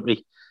his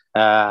country.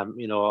 And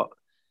to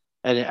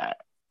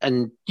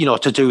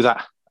do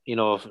that,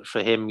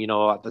 for him,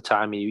 at the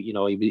time,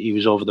 he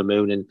was over the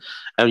moon,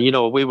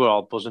 and we were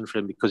all buzzing for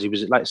him because he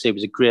was, like I say, he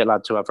was a great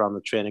lad to have around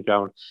the training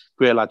ground,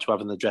 great lad to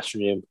have in the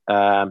dressing room.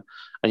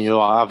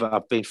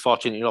 I've been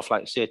fortunate enough,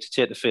 like I say, to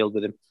take the field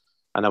with him,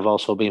 and I've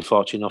also been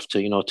fortunate enough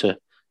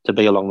to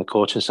be along the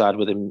coaching side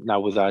with him now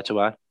with Eye to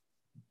Eye.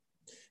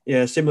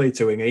 Yeah, similarly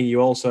to Ingy,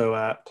 you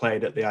also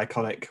played at the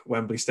iconic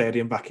Wembley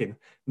Stadium back in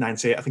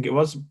 '98, I think it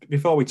was.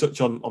 Before we touch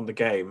on the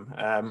game,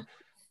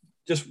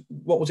 just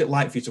what was it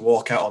like for you to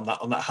walk out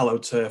on that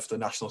hallowed turf, the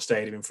National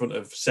Stadium, in front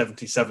of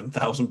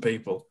 77,000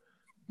 people?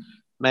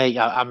 Mate,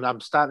 I'm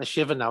starting to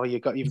shiver now.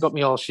 You've got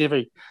me all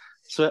shivery.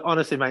 So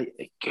honestly, mate,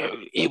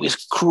 it was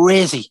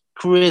crazy.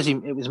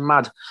 It was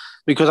mad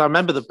because I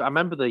remember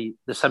the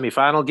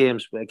semi-final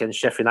games against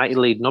Sheffield United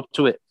leading up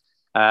to it.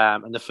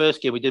 And the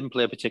first game we didn't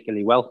play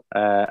particularly well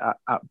at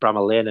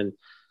Bramall Lane, and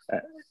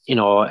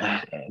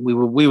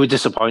we were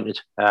disappointed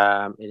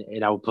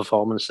in our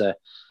performance there.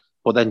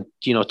 But then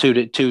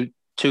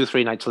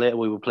 2-3 nights later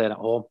we were playing at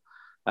home,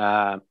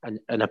 and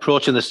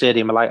approaching the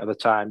stadium light at the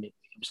time, it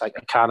was like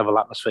a carnival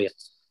atmosphere.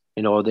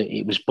 It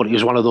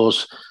was one of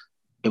those.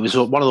 It was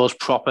one of those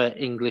proper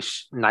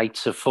English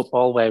nights of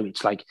football where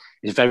it's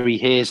very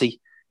hazy.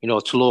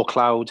 It's low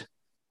cloud,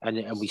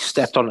 and we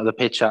stepped onto the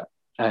pitch at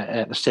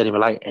the Stadium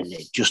of Light, and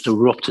it just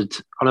erupted,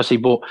 honestly.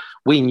 But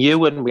we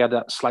knew, and we had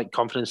that slight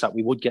confidence that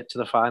we would get to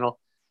the final.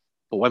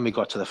 But when we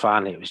got to the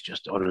final, it was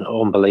just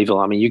unbelievable.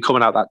 I mean, you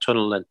coming out that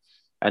tunnel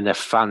and the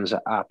fans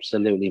are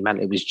absolutely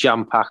mental. It was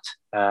jam packed.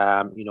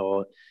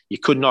 You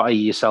could not hear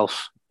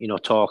yourself,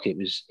 talk. It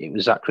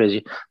was that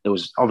crazy. There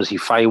was obviously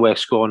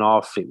fireworks going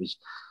off.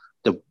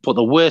 But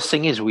the worst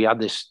thing is we had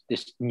this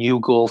new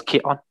gold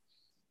kit on,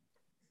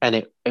 and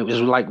it was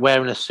like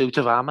wearing a suit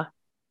of armour.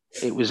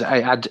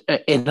 I had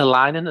inner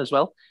lining as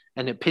well,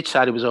 and at pitch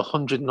side it was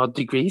 100 odd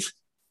degrees,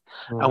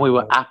 and we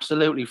were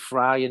absolutely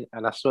frying.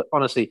 And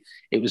honestly,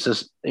 it was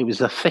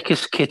the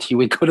thickest kit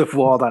you could have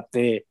wore that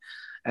day,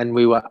 and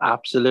we were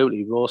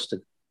absolutely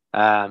roasting.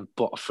 But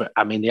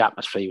the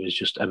atmosphere was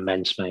just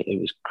immense, mate.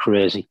 It was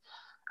crazy,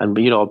 and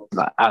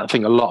I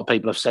think a lot of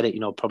people have said it.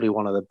 Probably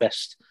one of the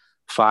best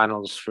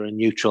finals for a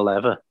neutral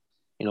ever.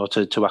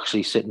 To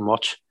actually sit and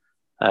watch,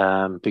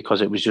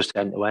 because it was just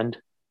end to end.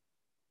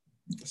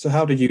 So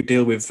how did you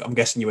deal with, I'm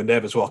guessing you were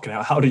nervous walking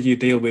out, how did you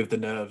deal with the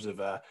nerves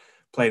of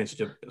playing in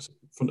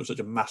front of such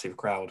a massive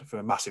crowd for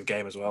a massive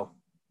game as well?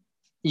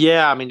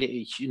 Yeah, I mean,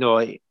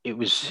 it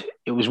was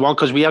one,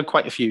 because we had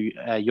quite a few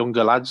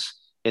younger lads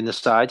in the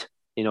side,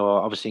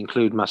 obviously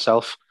include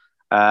myself.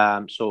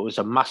 So it was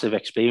a massive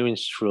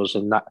experience for us,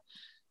 and that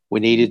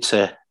we needed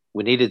to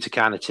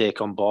kind of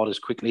take on board as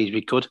quickly as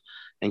we could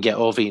and get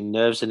over your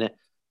nerves in it.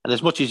 And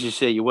as much as you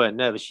say you weren't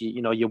nervous,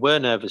 you were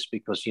nervous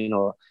because,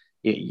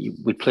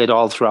 we played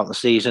all throughout the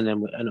season,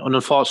 and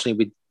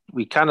unfortunately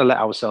we kind of let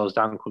ourselves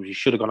down because we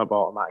should have gone up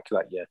automatically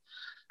that year.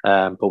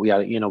 But we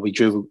had, we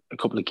drew a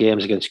couple of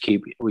games against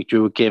QPR. We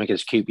drew a game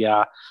against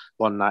QPR,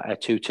 one night a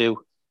 2-2.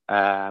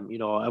 And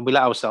we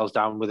let ourselves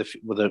down with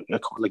a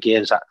couple of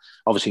games that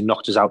obviously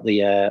knocked us out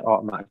the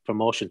automatic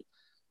promotion.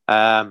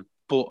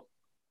 But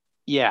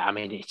yeah, I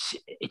mean,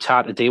 it's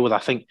hard to deal with. I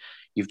think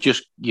you've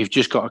just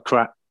got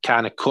to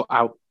kind of cut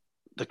out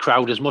the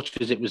crowd. As much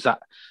as it was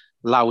that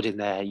loud in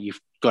there, you've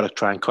got to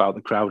try and cut out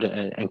the crowd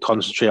and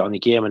concentrate on the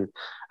game.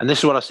 And this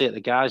is what I say to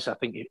the guys. I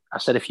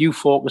said if you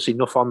focus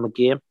enough on the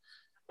game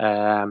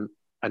and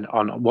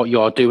on what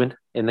you're doing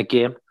in the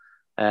game,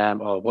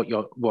 or what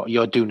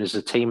you're doing as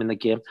a team in the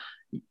game,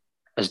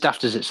 as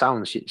daft as it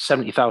sounds,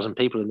 70,000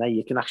 people in there,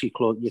 you can actually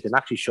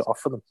shut off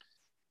for them.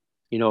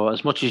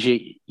 As much as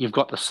you've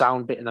got the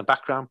sound bit in the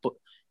background, but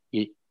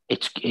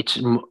it's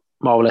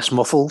more or less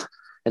muffled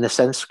in a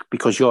sense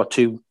because you're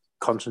too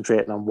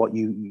concentrating on what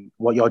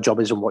your job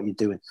is and what you're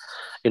doing.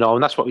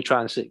 And that's what we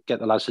try and get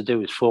the lads to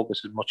do, is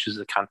focus as much as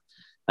they can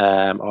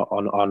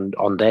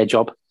on their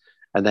job,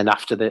 and then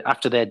after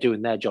they're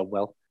doing their job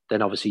well,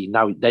 then obviously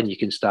then you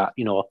can start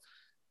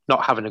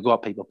not having to go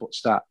at people, but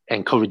start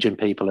encouraging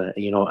people,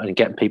 and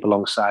getting people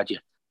alongside you.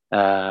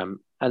 And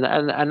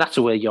that's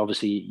the way you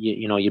obviously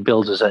you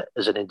build as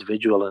an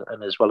individual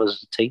and as well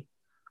as a team.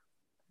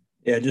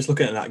 Yeah, just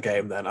looking at that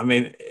game then, I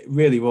mean, it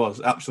really was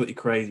absolutely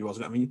crazy,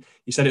 wasn't it? I mean,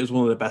 you said it was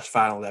one of the best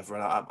finals ever,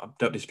 and I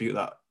don't dispute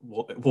that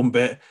one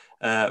bit.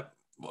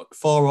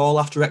 4-4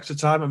 after extra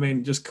time, I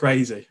mean, just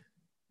crazy.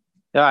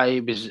 Yeah,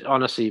 it was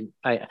honestly,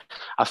 I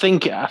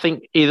think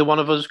either one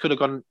of us could have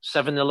gone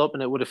 7-0 up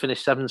and it would have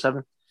finished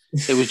 7-7.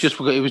 It was just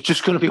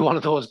going to be one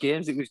of those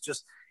games. It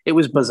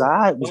was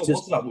bizarre. Was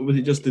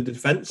it just the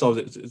defence, or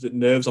is it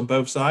nerves on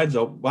both sides,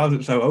 or why was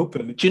it so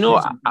open? Do you know?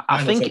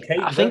 I think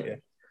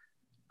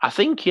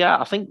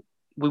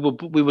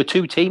we were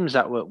two teams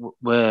that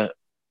were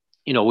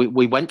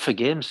we went for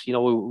games. We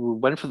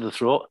went for the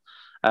throat,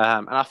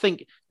 and I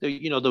think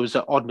there was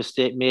an odd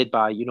mistake made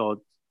by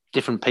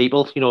different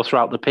people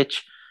throughout the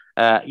pitch,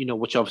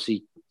 which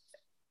obviously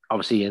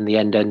in the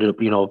end ended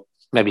up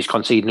maybe he's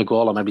conceding a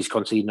goal or maybe he's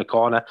conceding a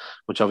corner,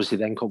 which obviously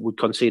then would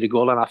concede a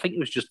goal. And I think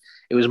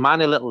it was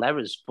minor little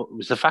errors, but it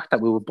was the fact that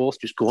we were both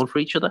just going for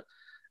each other.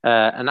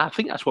 And I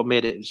think that's what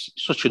made it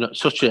such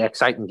an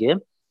exciting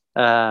game,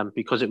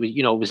 because it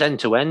was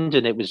end to end,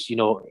 and it was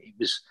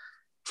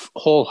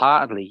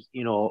wholeheartedly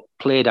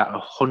played at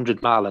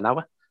 100 mile an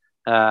hour.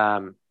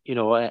 And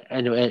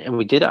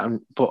we did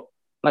it. But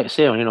like I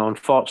say,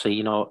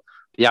 unfortunately,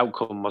 the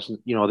outcome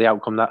wasn't the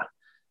outcome that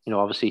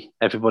obviously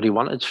everybody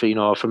wanted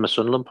from a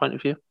Sunderland point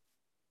of view.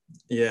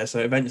 Yeah, so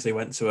eventually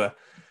went to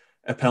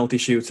a penalty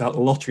shootout, the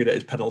lottery that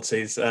is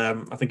penalties.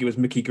 I think it was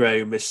Mickey Gray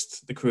who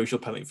missed the crucial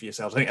penalty for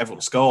yourselves. I think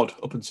everyone scored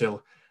up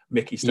until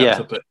Mickey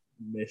stepped up and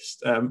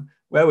missed.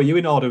 Where were you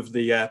in order of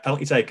the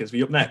penalty takers? Were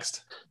you up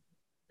next?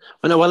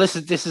 Well, this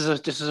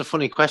is a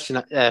funny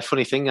question,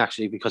 funny thing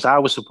actually, because I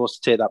was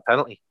supposed to take that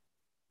penalty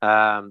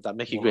that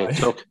Mickey Gray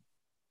took,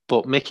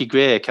 but Mickey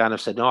Gray kind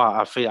of said, "No,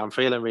 I'm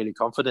feeling really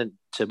confident,"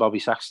 to Bobby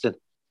Saxton.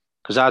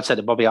 Because I'd said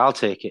to Bobby, "I'll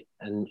take it."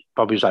 And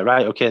Bobby was like,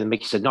 "Right, okay." And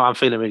Mickey said, "No, I'm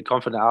feeling really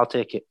confident. I'll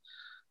take it."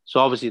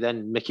 So obviously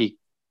then Mickey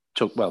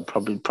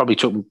probably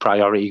took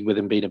priority with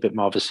him being a bit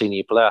more of a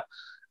senior player.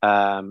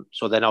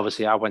 So then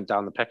obviously I went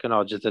down the pecking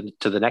order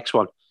to the next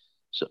one.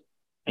 So,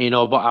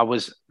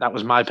 but that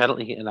was my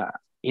penalty. And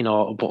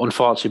but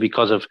unfortunately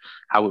because of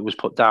how it was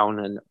put down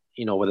and,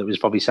 whether it was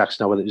Bobby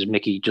Saxton or whether it was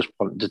Mickey just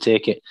wanting to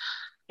take it,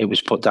 it was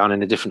put down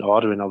in a different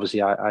order. And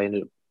obviously I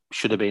ended up,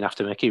 should have been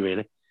after Mickey,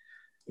 really.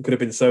 It could have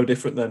been so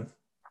different then.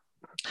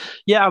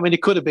 Yeah, I mean,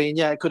 it could have been.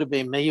 Yeah, it could have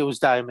been me who was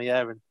dyeing my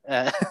hair.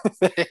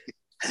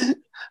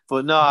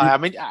 But no, I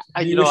mean,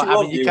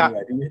 you can't.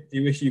 Do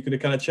you wish you could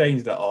have kind of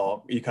changed that, or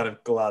are you kind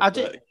of glad?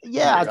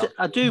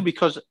 I do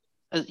because,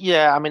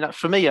 I mean,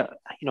 for me, I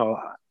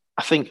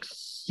think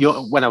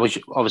when I was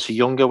obviously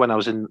younger, when I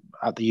was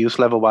at the youth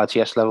level,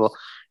 YTS level,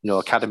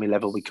 academy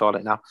level, we call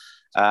it now.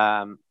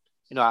 I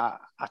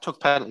took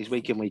penalties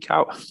week in, week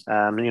out.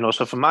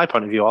 So from my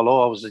point of view,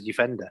 although I was a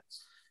defender,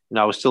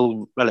 I was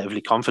still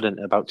relatively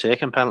confident about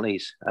taking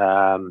penalties.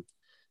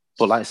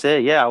 But like I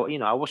say, I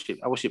wish it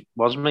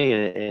was me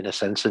in a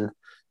sense. And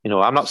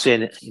I'm not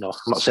saying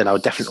I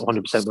would definitely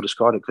 100% would have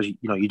scored it, because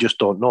you just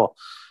don't know.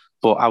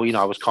 But I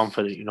was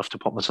confident enough to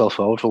put myself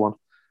forward for one.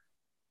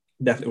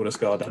 Definitely would have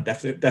scored. I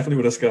definitely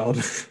would have scored.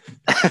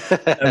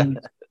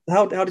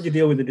 How did you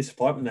deal with the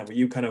disappointment then? Were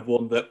you kind of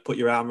one that put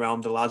your arm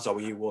around the lads, or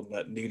were you one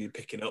that needed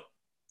picking up?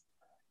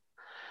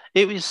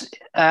 It was.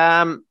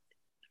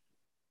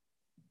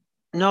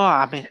 No,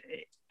 I mean,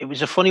 it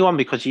was a funny one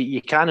because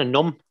you kind of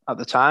numb at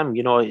the time.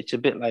 It's a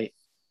bit like,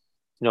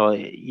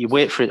 you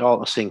wait for it all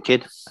to sink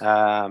in.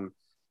 And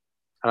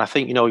I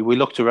think, we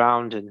looked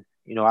around and,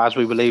 as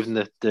we were leaving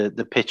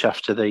the pitch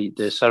after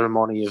the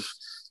ceremony of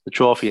the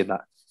trophy and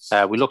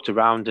that, we looked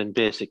around and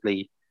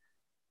basically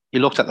you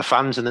looked at the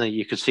fans and then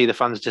you could see the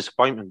fans'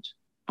 disappointment.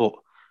 But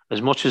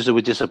as much as they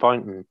were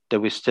disappointing, they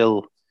were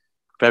still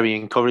very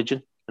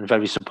encouraging and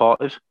very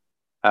supportive.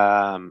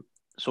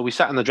 So we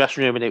sat in the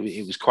dressing room and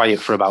it was quiet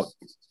for about,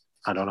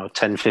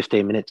 10,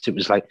 15 minutes. It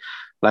was like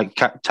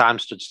time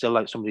stood still,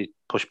 like somebody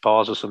pushed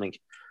pause or something.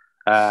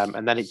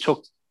 And then it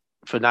took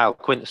for Niall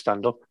Quinn to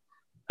stand up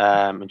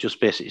and just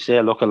basically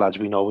say, "Look, lads,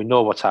 we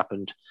know what's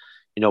happened.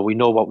 We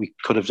know what we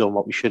could have done,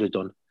 what we should have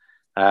done.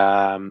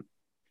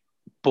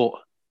 But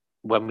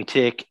when we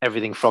take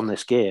everything from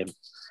this game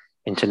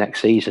into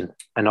next season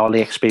and all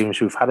the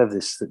experience we've had of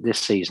this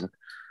season,"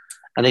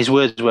 and his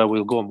words were,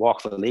 "We'll go and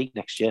walk the league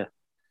next year."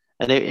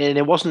 And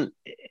it wasn't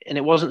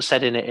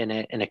said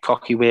in a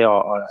cocky way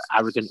or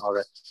arrogant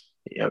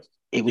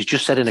it was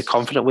just said in a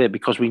confident way,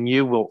 because we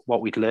knew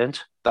what we'd learned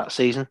that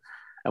season,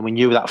 and we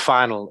knew that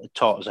final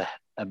taught us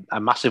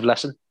a massive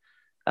lesson.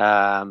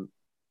 And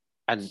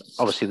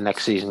obviously the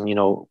next season,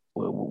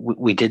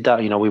 we did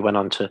that. We went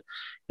on to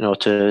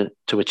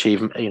achieve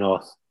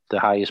the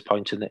highest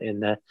point in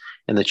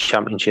the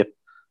championship.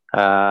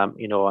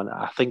 And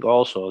I think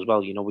also as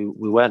well,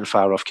 we weren't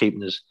far off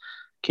keeping as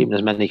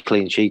many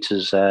clean sheets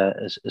as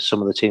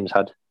some of the teams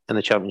had in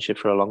the championship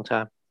for a long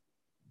time.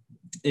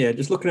 Yeah,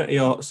 just looking at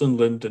your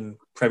Sunderland and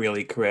Premier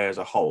League career as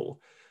a whole,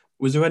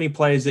 was there any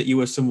players that you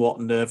were somewhat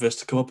nervous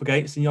to come up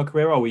against in your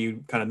career, or were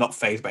you kind of not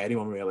fazed by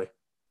anyone really?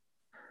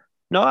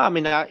 No, I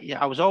mean,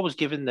 I was always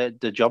given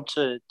the job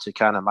to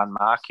kind of man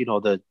mark,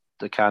 the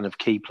kind of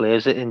key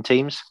players in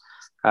teams.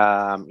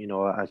 I've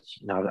marked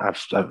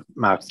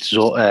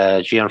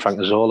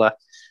Gianfranco Zola,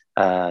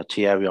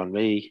 Thierry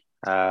Henry,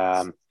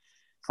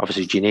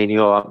 obviously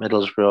Juninho at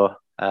Middlesbrough,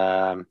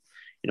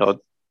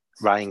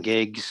 Ryan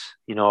Giggs,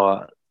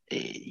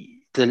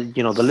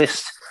 the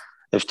list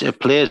of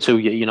players who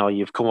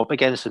you've come up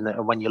against,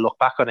 and when you look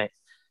back on it,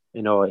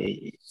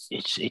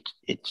 it's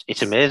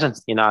amazing.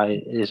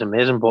 It is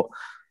amazing. But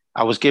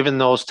I was given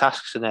those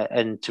tasks,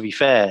 and to be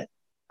fair,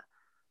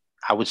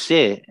 I would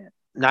say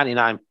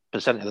 99%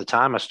 of the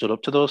time I stood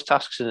up to those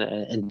tasks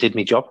and did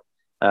my job.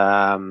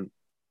 And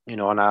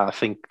I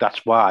think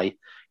that's why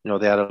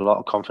they had a lot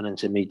of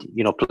confidence in me.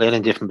 Playing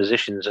in different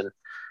positions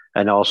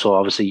and also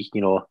obviously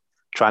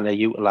trying to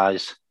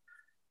utilize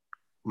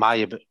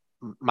my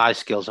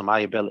skills and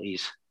my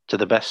abilities to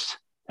the best,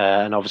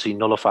 and obviously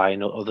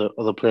nullifying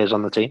other players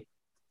on the team.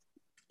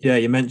 Yeah,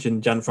 you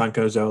mentioned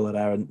Gianfranco Zola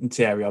there and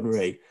Thierry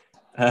Henry.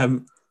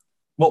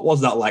 What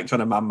was that like trying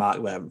to man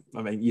mark them?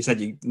 I mean, you said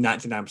you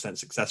 99%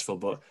 successful,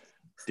 but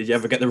did you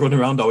ever get the run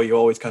around, or were you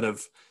always kind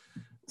of?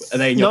 Are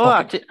they in your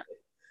pocket?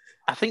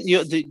 I think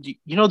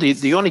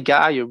the only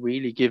guy who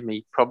really gave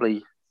me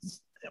probably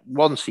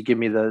once he gave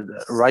me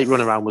the right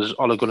run around was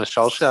Ole Gunnar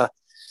Solskjaer.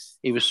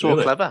 He was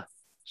so clever.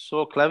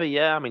 So clever,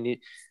 yeah. I mean,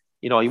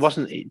 he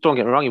wasn't. Don't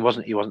get me wrong. He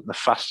wasn't the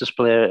fastest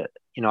player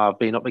I've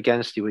been up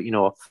against. He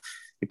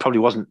probably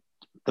wasn't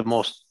the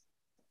most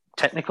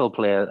technical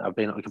player I've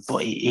been up against,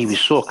 but he was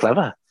so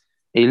clever.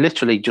 He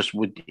literally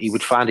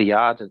would find a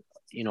yard.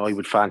 He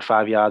would find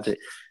 5 yards.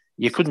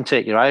 You couldn't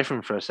take your eye from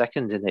him for a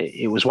second, and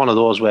it was one of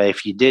those where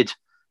if you did,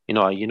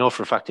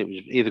 for a fact it was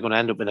either going to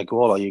end up in a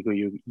goal, or you were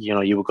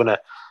going to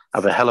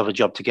have a hell of a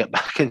job to get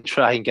back and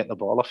try and get the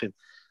ball off him.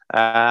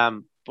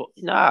 But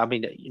no, I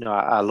mean,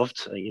 I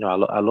loved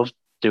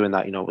doing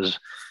that. It was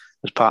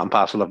part and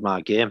parcel of my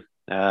game.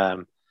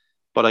 But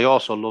I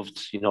also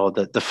loved,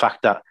 the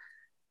fact that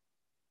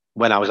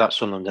when I was at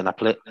Sunderland and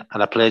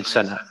I played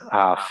centre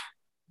half,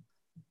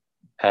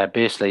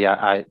 basically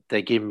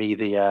they give me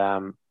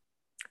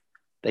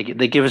they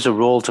give us a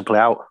role to play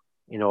out,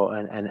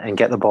 and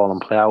get the ball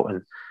and play out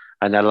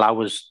and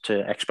allow us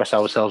to express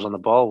ourselves on the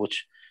ball,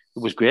 which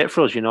was great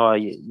for us.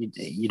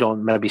 You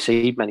don't maybe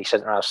see many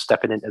centre halves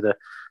stepping into the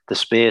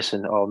space,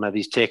 or maybe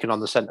he's taking on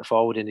the centre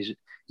forward and he's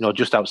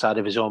just outside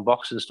of his own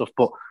box and stuff.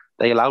 But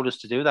they allowed us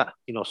to do that.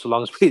 So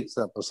long as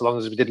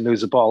we didn't lose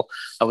the ball,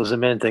 that was the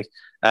main thing.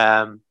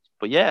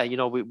 But yeah,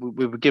 we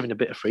were given a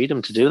bit of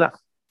freedom to do that.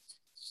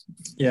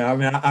 Yeah, I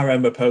mean, I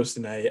remember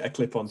posting a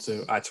clip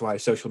onto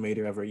I2I social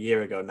media over a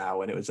year ago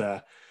now, and it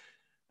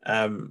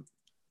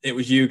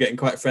was you getting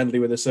quite friendly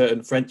with a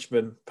certain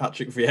Frenchman,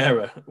 Patrick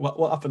Vieira.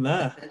 What happened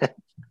there?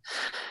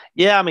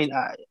 Yeah, I mean,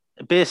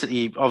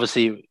 basically,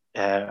 obviously,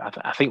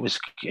 I think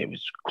it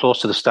was close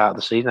to the start of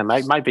the season.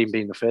 It might have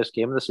been the first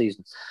game of the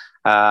season,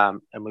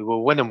 and we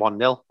were winning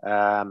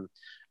 1-0.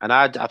 And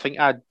I think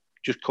I'd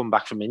just come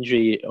back from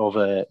injury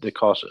over the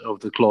course of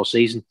the close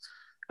season.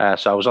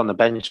 So I was on the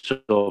bench.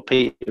 So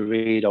Peter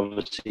Reid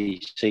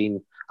obviously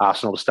seen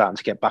Arsenal was starting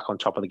to get back on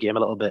top of the game a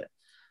little bit.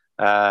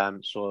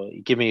 So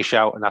he gave me a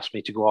shout and asked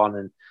me to go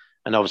on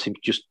and obviously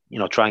just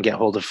try and get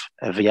hold of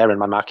Vieira and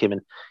man mark him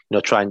and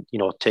try and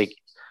not take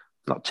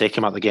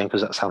him out of the game,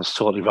 because that sounds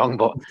totally wrong,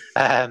 but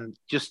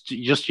just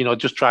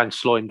try and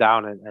slow him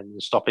down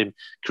and stop him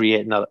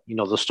creating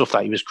the stuff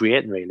that he was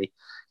creating. Really,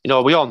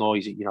 we all know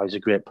he's a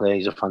great player.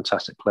 He's a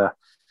fantastic player,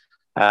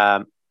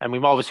 and we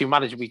obviously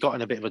managed. We got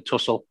in a bit of a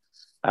tussle.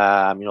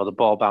 The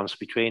ball bounced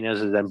between us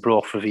and then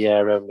broke for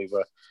Vieira, and we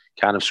were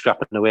kind of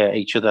scrapping away at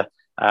each other.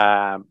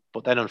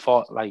 But then,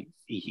 unfortunately,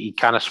 he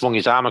kind of swung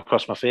his arm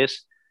across my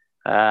face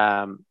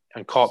and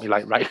caught me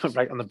right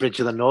on the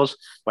bridge of the nose,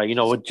 where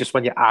just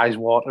when your eyes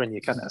water and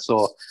you kind of.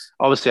 So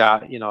obviously,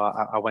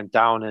 I went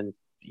down and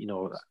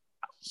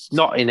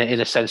not in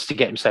a sense to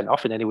get him sent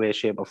off in any way,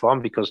 shape, or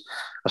form, because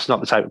that's not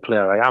the type of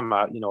player I am.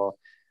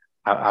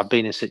 I've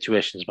been in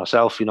situations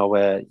myself,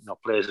 where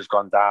players have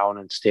gone down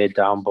and stayed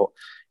down, but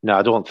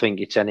I don't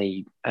think it's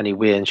any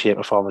way in shape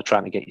or form of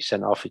trying to get you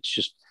sent off.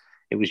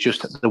 It was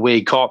just the way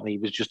he caught me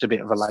was just a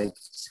bit of a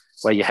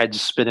where your head's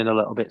spinning a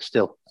little bit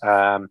still.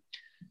 But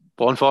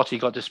unfortunately,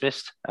 he got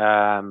dismissed,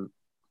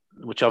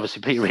 which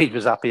obviously Pete Reid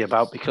was happy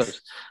about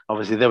because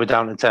obviously they were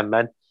down to 10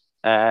 men.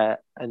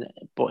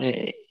 But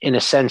in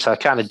a sense, I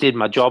kind of did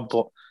my job,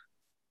 but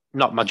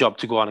not my job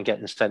to go on and get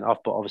him sent off.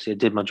 But obviously, I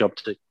did my job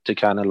to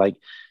kind of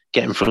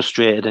get him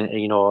frustrated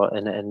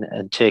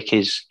and take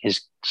his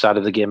side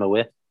of the game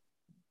away.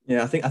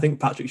 Yeah, I think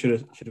Patrick should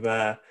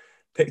have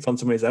picked on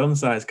some of his own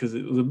sides because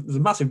there's a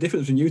massive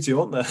difference between you two,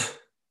 aren't there?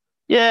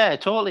 Yeah,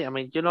 totally. I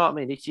mean, you know what I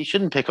mean? He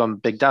shouldn't pick on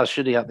Big Daz,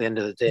 should he, at the end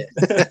of the day?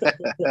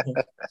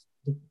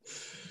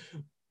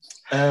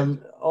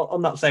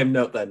 On that same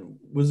note then,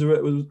 was there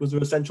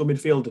a central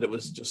midfielder that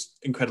was just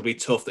incredibly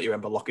tough that you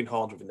remember locking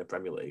horns with in the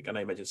Premier League? I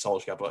know you mentioned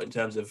Solskjaer, but in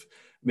terms of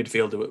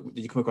midfielder,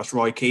 did you come across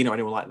Roy Keane or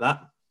anyone like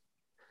that?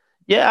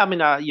 Yeah, I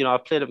mean, I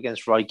played up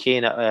against Roy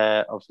Keane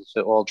at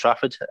obviously Old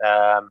Trafford.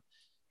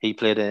 He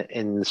played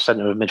in the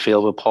centre of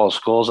midfield with Paul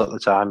Scholes at the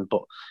time,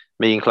 but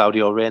me and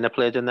Claudio Reyna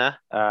played in there.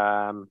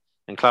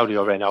 And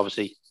Claudio Reyna,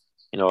 obviously,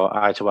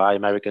 eye-to-eye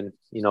American,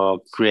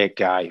 great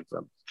guy,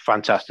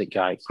 fantastic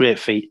guy, great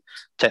feet,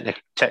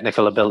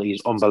 technical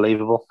abilities,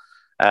 unbelievable.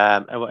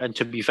 And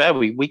to be fair,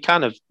 we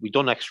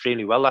done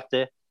extremely well that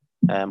day.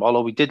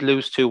 Although we did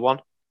lose 2-1,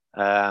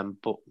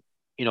 but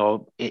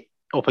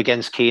up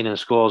against Keane and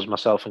Scholes,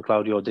 myself and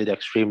Claudio did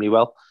extremely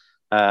well.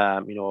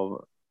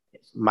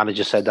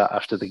 Manager said that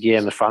after the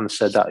game, the fans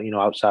said that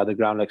outside the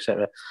ground,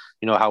 etc.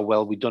 How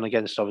well we'd done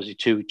against obviously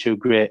two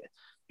great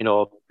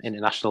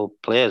international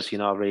players.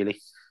 Really.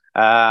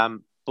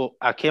 But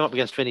I came up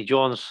against Vinnie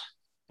Jones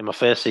in my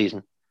first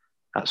season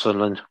at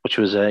Sunderland, which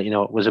was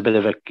was a bit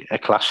of a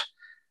clash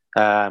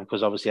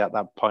because obviously at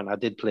that point I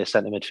did play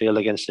centre midfield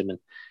against him,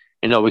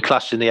 and we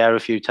clashed in the air a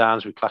few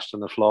times, we clashed on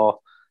the floor,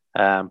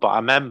 but I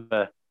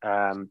remember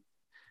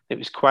it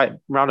was quite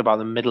round about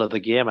the middle of the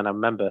game, and I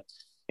remember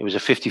it was a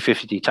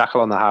 50-50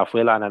 tackle on the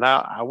halfway line, and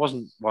I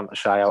wasn't one to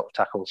shy out of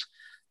tackles,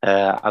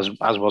 as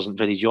wasn't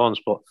Vinnie Jones,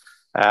 but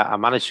I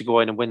managed to go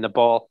in and win the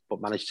ball,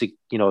 but managed to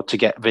to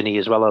get Vinnie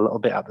as well a little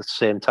bit at the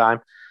same time,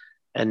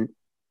 and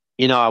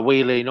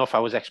weirdly enough, I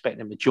was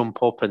expecting him to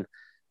jump up and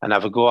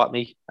have a go at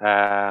me,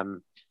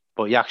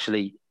 but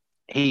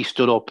he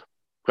stood up,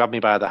 grabbed me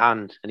by the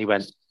hand, and he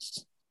went,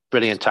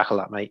 "Brilliant tackle,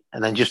 that mate,"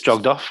 and then just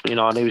jogged off,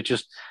 and he was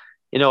just.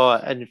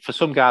 And for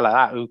some guy like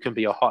that who can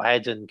be a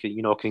hothead and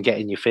can get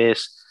in your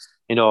face,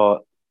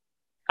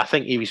 I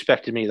think he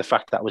respected me the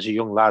fact that I was a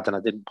young lad and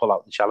I didn't pull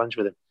out the challenge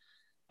with him.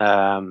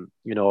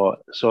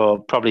 So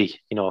probably,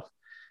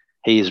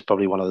 he is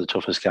probably one of the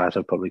toughest guys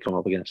I've probably come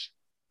up against.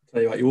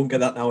 Tell you what, you won't get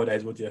that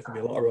nowadays, would you? There'd be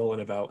a lot of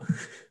rolling about.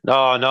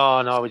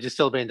 No, we're just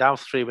still being down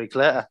for 3 weeks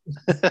later.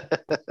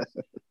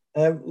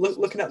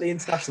 Looking at the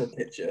international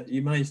picture,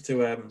 you managed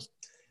to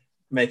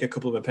make a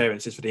couple of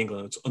appearances for the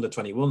England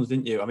under-21s,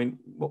 didn't you? I mean,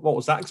 what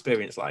was that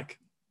experience like?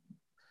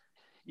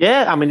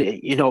 Yeah, I mean,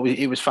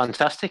 it was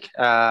fantastic.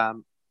 I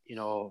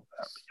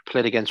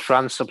played against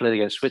France, I played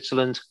against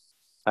Switzerland,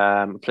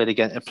 I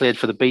played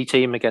for the B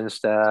team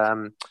against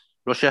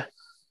Russia.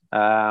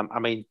 I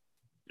mean,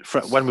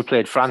 when we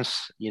played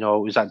France, it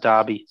was at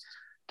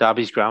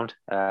Derby's ground,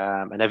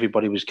 and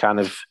everybody was kind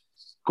of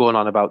going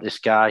on about this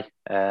guy,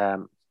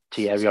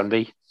 Thierry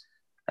Henry.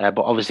 But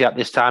obviously at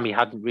this time he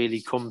hadn't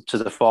really come to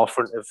the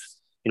forefront of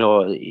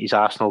his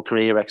Arsenal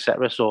career,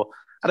 etc. So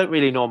I don't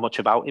really know much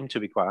about him, to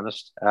be quite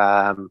honest.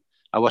 I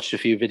watched a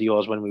few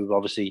videos when we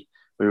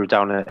were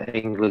down at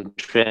England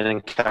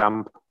training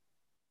camp,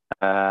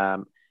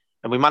 and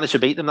we managed to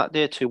beat them that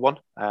day 2-1.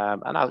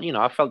 And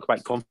I felt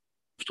quite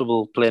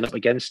comfortable playing up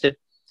against him.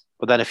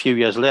 But then a few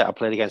years later, I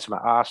played against him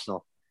at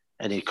Arsenal,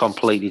 and he's a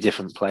completely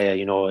different player.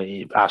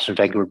 Arsene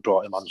Wenger had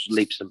brought him on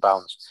leaps and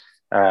bounds.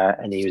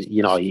 And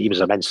he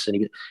was immense,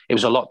 and it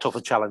was a lot tougher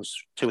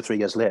challenge 2 or 3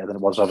 years later than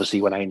it was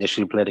obviously when I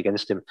initially played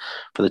against him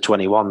for the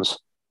 21s.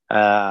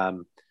 But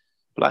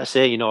like I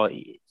say,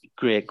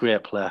 great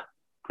player.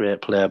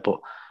 But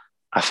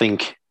I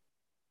think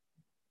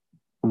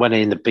when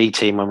in the B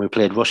team, when we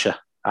played Russia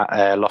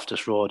at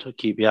Loftus Road at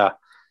QPR,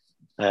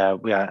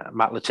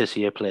 Matt Le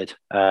Tissier played.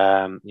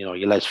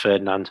 Your Les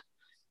Ferdinand,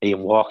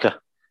 Ian Walker,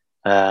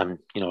 Jamie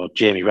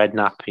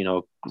Redknapp,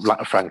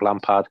 Frank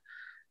Lampard.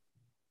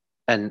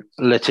 And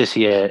Le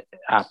Tissier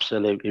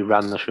absolutely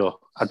ran the show.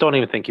 I don't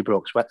even think he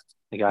broke sweat,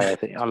 the guy.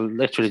 I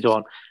literally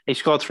don't. He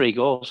scored 3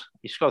 goals.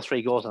 And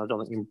I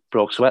don't think he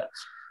broke sweat.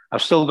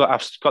 I've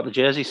got the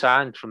jersey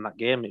signed from that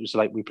game. It was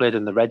like we played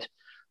in the red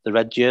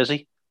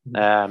jersey,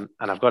 and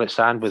I've got it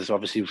signed with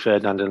obviously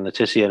Ferdinand and Le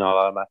Tissier and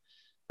all that.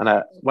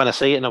 And when I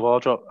see it in the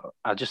wardrobe,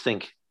 I just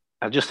think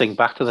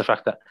back to the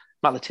fact that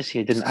Matt Le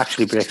Tissier didn't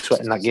actually break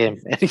sweat in that game,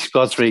 and he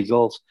scored 3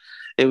 goals.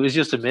 It was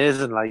just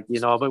amazing,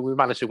 but we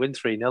managed to win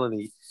 3-0, and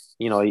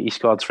he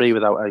scored 3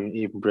 without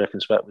even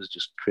breaking sweat. It was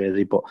just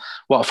crazy. But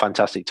what a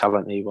fantastic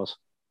talent he was.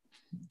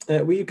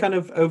 Were you kind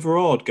of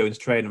overawed going to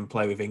train and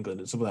play with England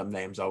and some of them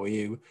names, or were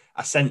you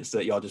a sense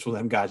that you're just one of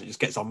them guys that just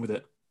gets on with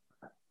it?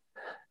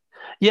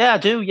 Yeah, I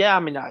do. Yeah, I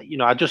mean,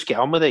 I just get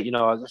on with it.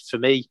 For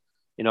me,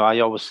 I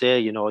always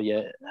say, I've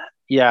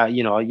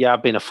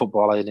been a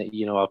footballer in it.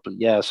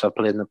 So I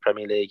played in the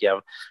Premier League. Yeah,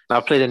 and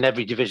I've played in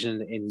every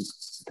division in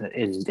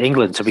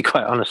England, to be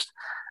quite honest.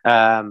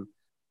 And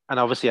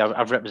obviously,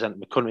 I've represented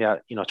my country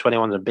at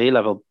 21s and B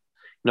level.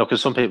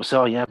 Because some people say,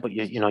 "Oh, yeah, but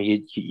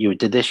you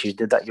did this, you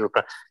did that,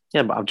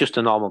 yeah." But I'm just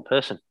a normal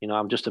person.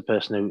 I'm just a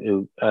person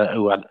who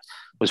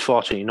was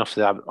fortunate enough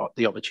to have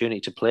the opportunity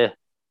to play,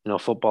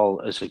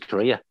 football as a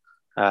career.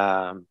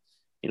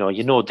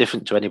 You're no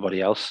different to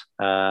anybody else.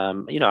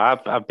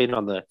 I've been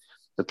on the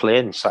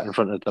plane, sat in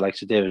front of the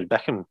likes of David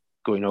Beckham,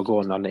 going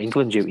on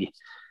England duty,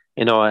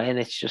 and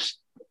it's just,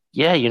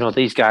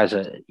 these guys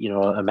are,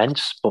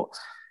 immense, but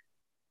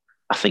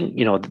I think,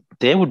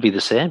 they would be the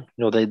same.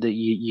 You're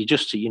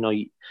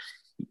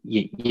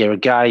a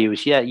guy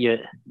who's,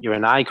 you're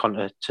an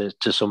icon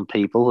to some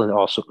people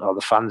or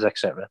the fans,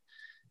 etc.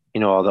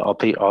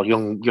 Or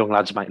young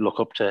lads might look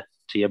up to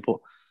you, but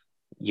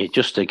you're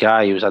just a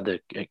guy who's had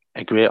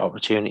a great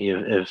opportunity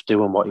of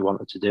doing what he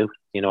wanted to do,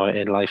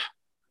 in life.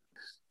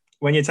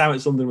 When your time at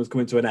Sunderland was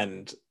coming to an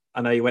end,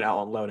 I know you went out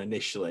on loan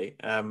initially.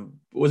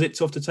 Was it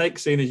tough to take,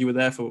 seeing as you were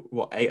there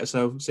for 8 or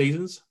so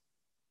seasons?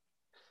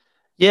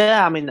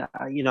 Yeah, I mean,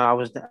 I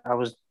was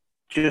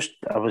just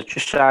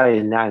shy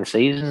of 9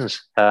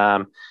 seasons,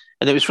 and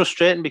it was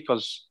frustrating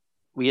because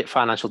we hit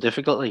financial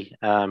difficulty.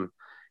 There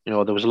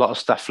was a lot of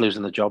staff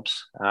losing their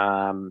jobs.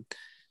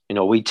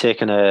 We'd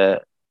taken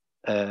a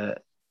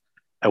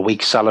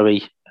week's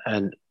salary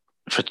and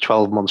for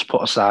 12 months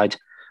put aside,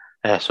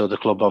 so the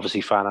club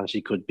obviously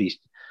financially could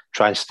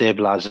try and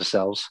stabilise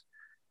themselves.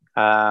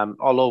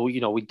 Although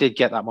we did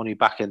get that money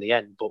back in the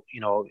end, but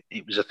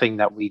it was a thing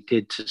that we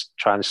did to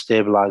try and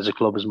stabilise the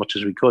club as much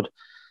as we could.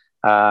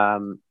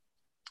 And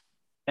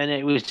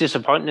it was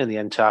disappointing in the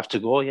end to have to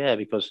go,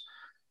 because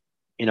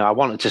I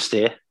wanted to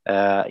stay.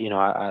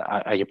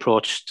 I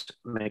approached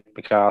Mick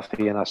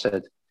McCarthy and I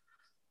said,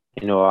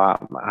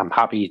 I'm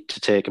happy to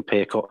take a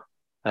pay cut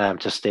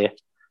to stay.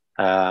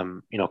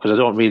 Because I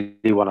don't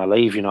really want to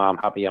leave. I'm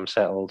happy, I'm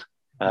settled.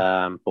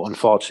 But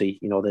unfortunately,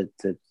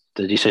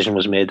 the decision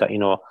was made that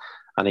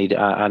I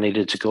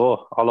needed to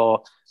go.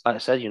 Although, like I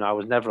said, I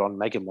was never on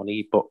mega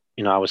money, but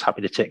I was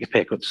happy to take a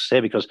pay cut to stay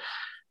because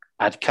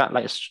like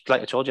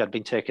I told you, I'd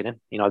been taken in.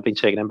 I'd been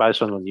taken in by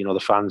someone, the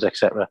fans,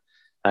 etc.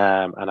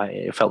 And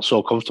it felt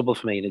so comfortable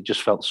for me, and it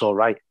just felt so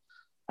right.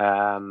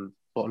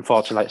 But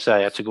unfortunately, like I say,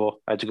 I had to go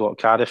to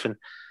Cardiff, and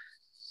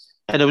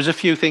there was a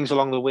few things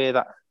along the way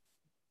that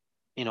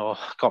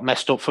got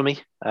messed up for me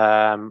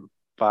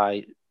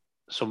by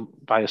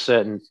a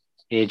certain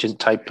agent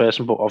type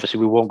person, but obviously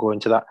we won't go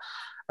into that.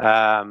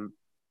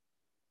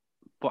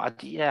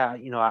 But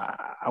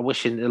I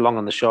wish in the long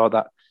and the short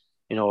that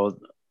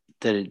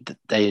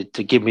they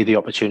to give me the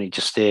opportunity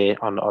to stay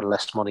on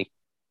less money,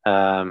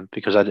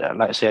 because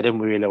like I say, I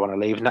didn't really want to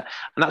leave, and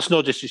that's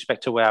no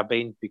disrespect to where I've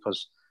been,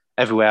 because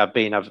everywhere I've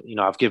been,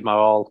 I've given my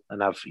all,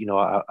 and I've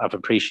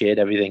appreciated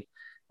everything,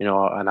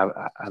 and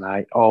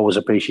I always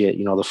appreciate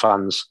the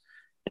fans,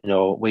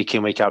 week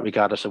in, week out,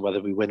 regardless of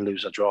whether we win,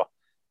 lose, or draw.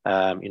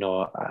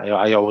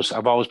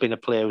 I've always been a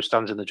player who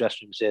stands in the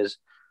dressing room and says,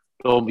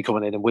 "Don't be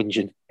coming in and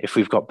whinging if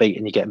we've got beat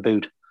and you're getting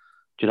booed."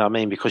 Do you know what I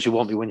mean? Because you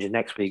won't be whinging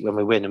next week when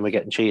we win and we're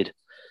getting cheered. Do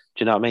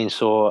you know what I mean?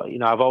 So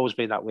I've always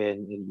been that way,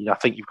 and I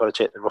think you've got to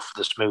take the rough for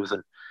the smooth.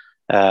 And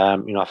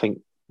I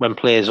think when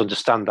players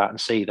understand that and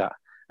see that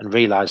and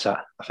realise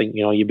that, I think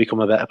you become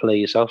a better player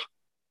yourself.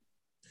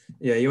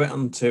 Yeah, you went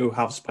on to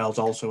have spells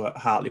also at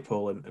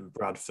Hartlepool and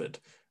Bradford.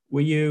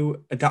 Were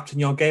you adapting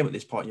your game at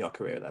this point in your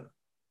career then?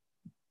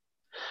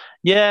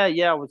 Yeah,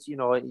 I was.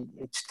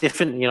 It's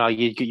different.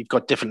 You've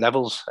got different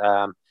levels.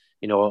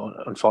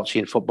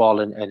 Unfortunately in football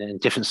and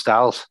different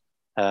styles.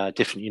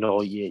 Different.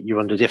 You're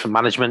under different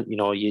management.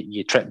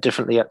 You treat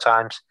differently at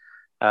times.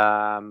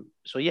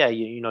 So yeah,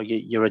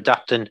 you're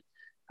adapting.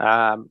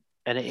 And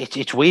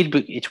it's weird.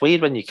 But it's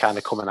weird when you're kind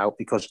of coming out,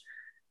 because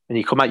when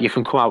you come out, you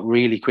can come out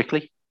really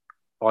quickly,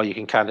 or you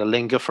can kind of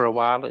linger for a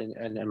while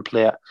and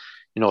play at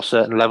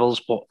certain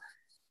levels. But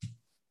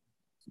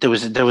there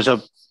was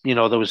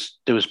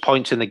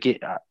points in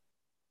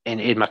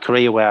my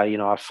career where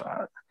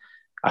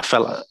I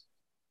felt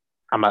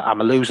I'm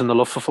losing the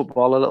love for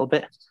football a little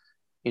bit,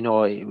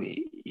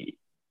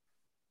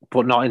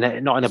 but not in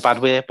a bad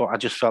way. But I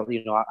just felt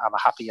I'm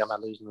happy, am I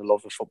losing the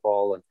love of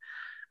football,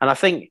 and I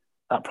think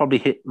that probably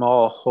hit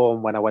more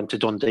home when I went to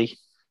Dundee,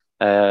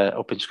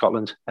 up in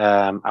Scotland.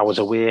 I was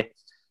away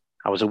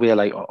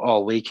like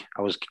all week.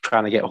 I was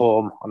trying to get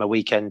home on a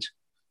weekend,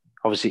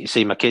 obviously to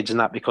see my kids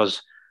and that,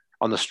 because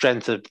on the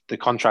strength of the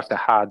contract I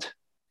had,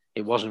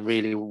 it wasn't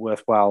really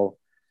worthwhile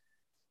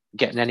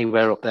getting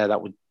anywhere up there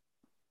that would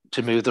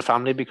to move the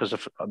family, because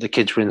the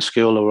kids were in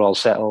school, they were all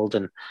settled,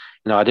 and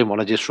I didn't want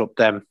to disrupt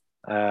them.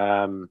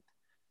 And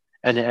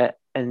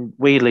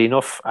weirdly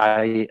enough,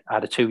 I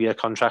had a 2-year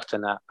contract,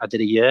 and I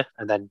did a year,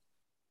 and then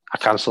I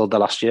cancelled the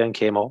last year and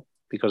came home,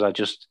 because I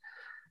just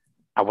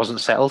I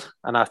wasn't settled,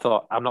 and I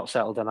thought I'm not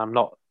settled, and I'm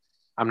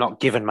not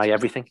giving my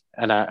everything,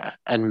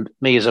 and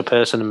me as a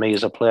person and me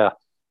as a player,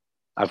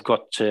 I've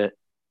got to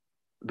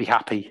be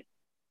happy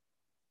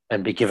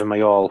and be giving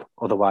my all.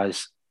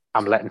 Otherwise,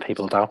 I'm letting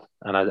people down,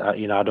 and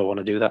I don't want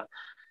to do that.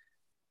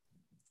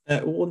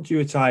 Once you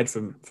retired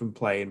from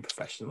playing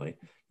professionally,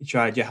 you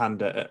tried your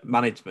hand at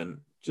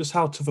management. Just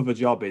how tough of a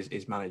job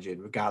is managing,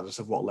 regardless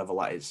of what level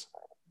that is?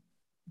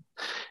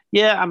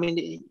 Yeah, I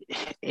mean,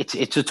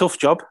 it's a tough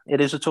job. It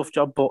is a tough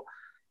job, but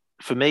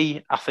for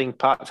me, I think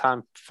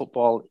part-time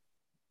football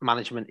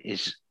management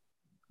is,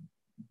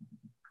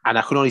 and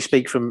I can only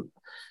speak from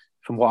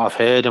what I've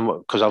heard, and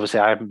because obviously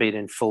I haven't been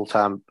in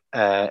full-time,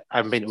 I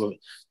haven't been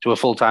to a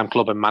full-time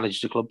club and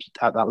managed the club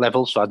at that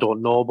level, so I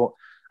don't know, but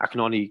I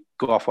can only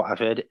go off what I've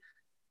heard.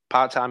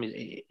 Part-time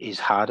is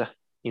harder.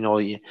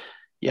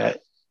 Yeah,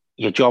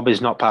 your job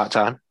is not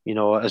part-time.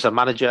 As a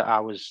manager,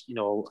 I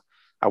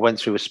went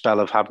through a spell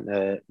of having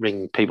to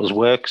ring people's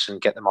works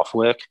and get them off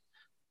work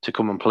to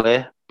come and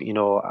play.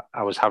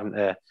 I was having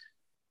to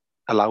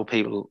allow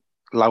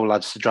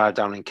lads to drive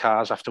down in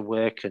cars after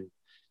work, and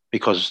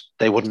because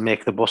they wouldn't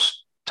make the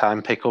bus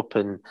time pickup,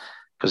 and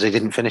because they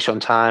didn't finish on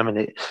time,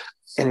 and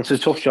it's a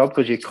tough job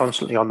because you're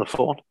constantly on the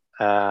phone.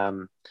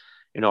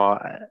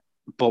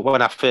 But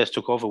when I first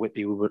took over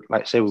Whitby, we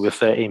were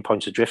 13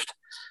 points adrift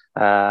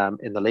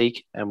in the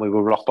league, and we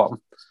were rock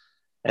bottom.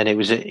 And it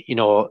was,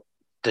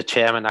 the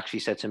chairman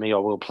actually said to me,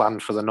 "Oh, we'll plan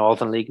for the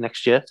Northern League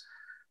next year."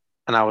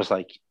 And I was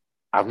like,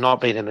 "I've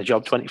not been in the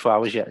job 24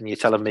 hours yet, and you're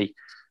telling me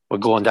we're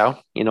going down?"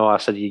 I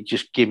said, "You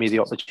just give me the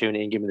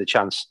opportunity and give me the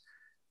chance.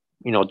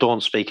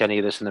 Don't speak any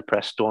of this in the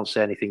press. Don't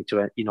say anything to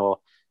it,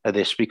 of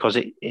this, because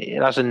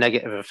it has a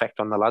negative effect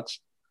on the lads."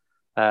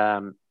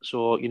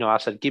 So I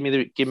said, "Give me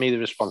the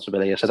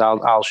responsibility." I said,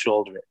 "I'll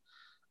shoulder it."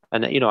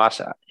 And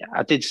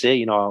I did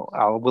say,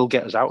 I will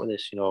get us out of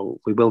this.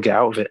 We will get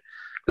out of it,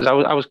 because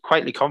I was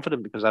quietly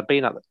confident, because I'd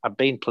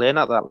been playing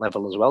at that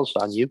level as well,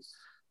 so I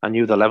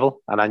knew the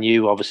level, and I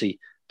knew obviously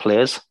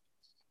players.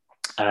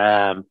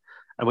 And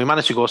we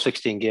managed to go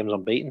 16 games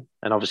unbeaten,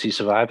 and obviously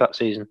survive that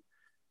season.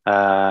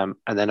 And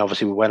then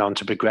obviously we went on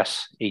to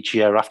progress each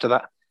year after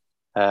that.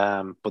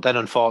 But then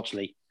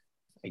unfortunately,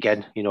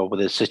 again, with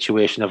the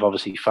situation of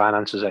obviously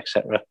finances,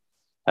 etc.,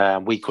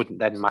 we couldn't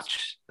then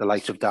match the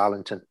likes of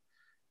Darlington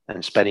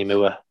and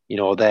Spennymoor,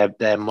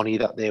 their money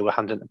that they were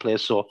handing to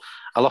players. So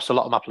I lost a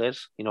lot of my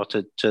players,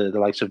 to the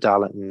likes of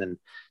Darlington and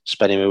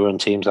Spennymoor and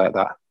teams like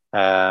that,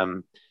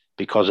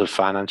 because of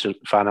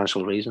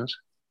financial reasons.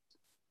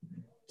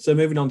 So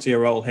moving on to your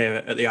role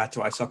here at the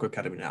Eye Soccer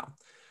Academy now.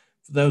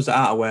 For those that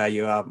aren't aware,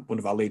 you are one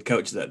of our lead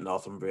coaches at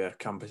Northumbria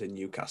campus in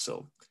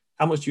Newcastle.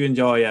 How much do you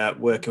enjoy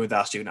working with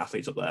our student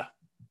athletes up there?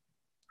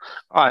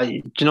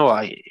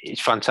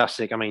 It's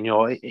fantastic. I mean,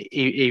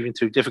 even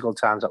through difficult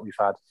times that we've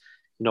had,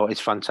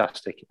 it's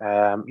fantastic.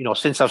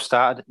 Since I've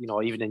started,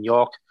 even in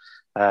York,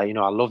 I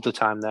love the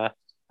time there,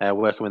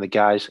 working with the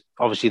guys.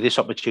 Obviously, this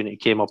opportunity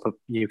came up at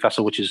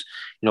Newcastle, which is,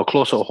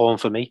 closer to home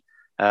for me,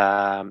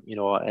 and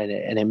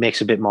it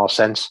makes a bit more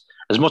sense.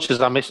 As much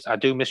as I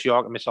do miss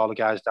York, I miss all the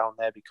guys down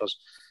there, because,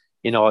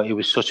 it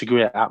was such a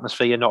great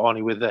atmosphere, not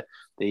only with the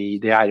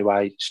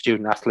IUI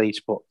student athletes,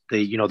 but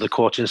the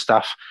coaching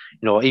staff,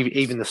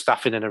 even the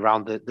staff in and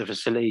around the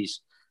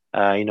facilities.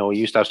 We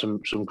used to have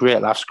some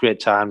great laughs, great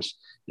times,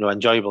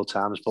 enjoyable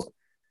times. But,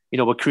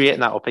 we're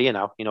creating that up here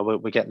now.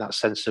 We're getting that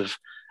sense of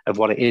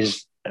what it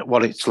is,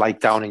 what it's like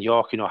down in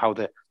York, how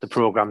the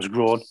program's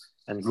grown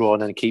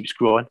and keeps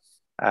growing.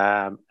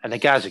 And the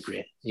guys are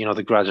great.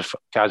 The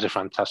guys are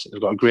fantastic.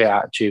 They've got a great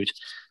attitude.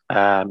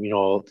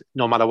 No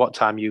matter what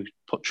time you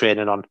put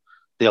training on,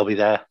 they'll be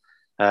there.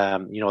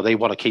 They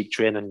want to keep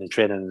training and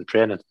training and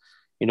training.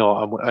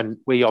 And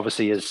we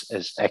obviously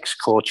as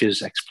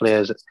ex-coaches,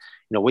 ex-players,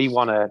 we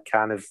want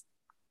to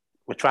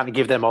we're trying to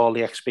give them all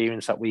the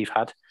experience that we've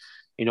had,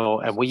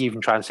 and we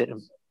even try and say to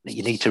them,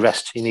 you need to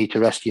rest. And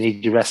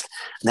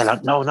they're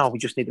like, no, we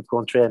just need to go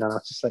and train. And I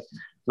was just like,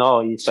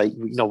 no, it's like,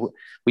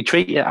 we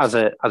treat it as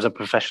a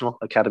professional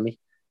academy.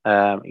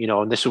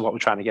 And this is what we're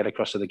trying to get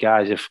across to the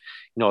guys.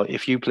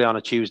 If you play on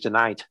a Tuesday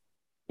night,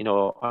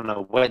 on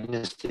a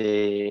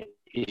Wednesday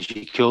is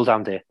your cool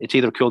down day. It's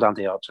either a cool down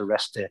day or it's a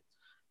rest day,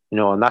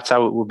 and that's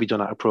how it will be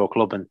done at a pro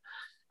club. And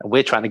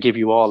we're trying to give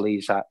you all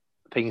these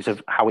things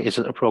of how it is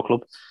at a pro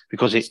club,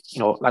 because it,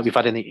 like we've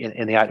had in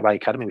the ITY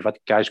Academy, we've had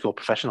guys go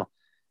professional,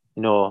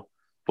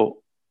 but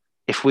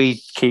if we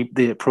keep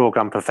the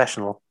program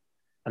professional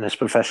and as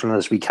professional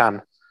as we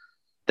can,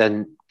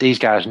 then these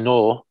guys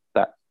know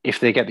that if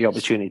they get the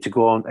opportunity to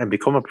go on and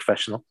become a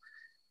professional,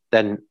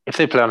 then if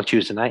they play on a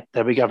Tuesday night,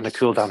 they'll be having a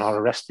cool down or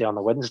a rest day on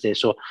the Wednesday.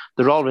 So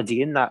they're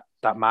already in that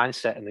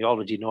mindset, and they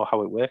already know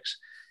how it works.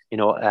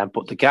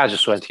 But the guys are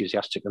so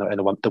enthusiastic, and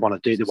they want to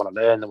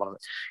learn, they want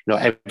to,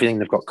 everything.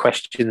 They've got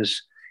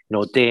questions,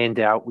 day in,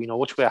 day out,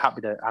 which we're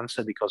happy to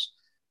answer, because,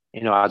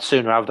 I'd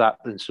sooner have that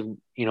than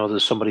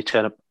there's somebody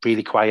turn up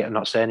really quiet and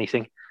not say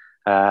anything.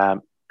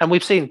 And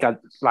we've seen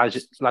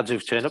lads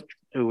who've turned up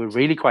who were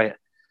really quiet,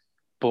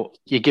 but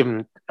you give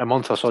them a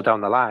month or so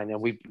down the line, and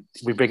we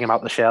bring them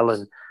out the shell,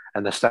 and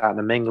and they're starting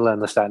to mingle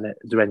and they're starting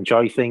to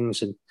enjoy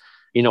things, and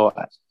you know,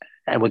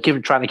 and we're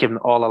trying to give them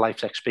all our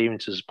life's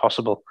experiences as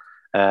possible,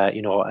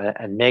 you know,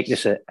 and make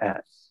this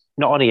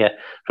not only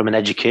from an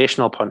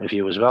educational point of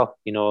view as well.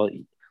 You know,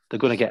 they're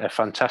going to get a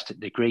fantastic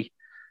degree,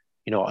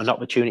 you know, an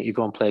opportunity to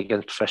go and play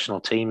against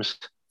professional teams,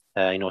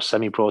 you know,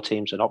 semi-pro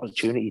teams, an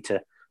opportunity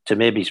to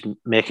maybe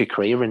make a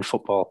career in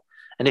football,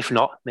 and if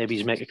not,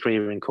 maybe make a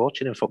career in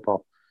coaching in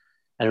football.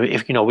 And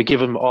if you know, we give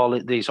them all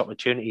these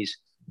opportunities,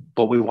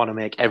 but we want to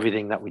make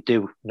everything that we do,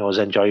 you know, as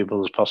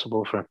enjoyable as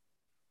possible for them.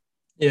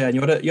 Yeah, and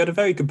you had a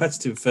very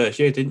competitive first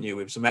year, didn't you,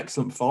 with some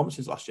excellent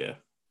performances last year?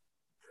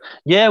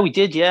 Yeah, we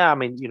did. Yeah, I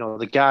mean, you know,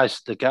 the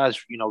guys,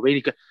 you know,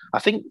 really good. I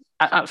think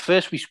at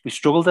first we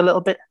struggled a little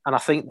bit, and I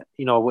think,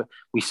 you know,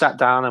 we sat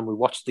down and we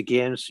watched the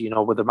games, you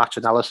know, with the match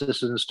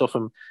analysis and stuff,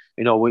 and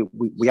you know,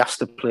 we asked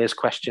the players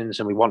questions,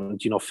 and we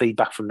wanted, you know,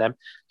 feedback from them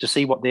to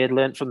see what they had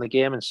learned from the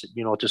game, and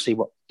you know, to see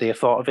what they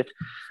thought of it.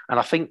 And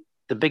I think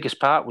the biggest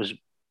part was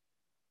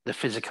the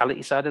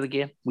physicality side of the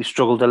game. We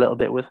struggled a little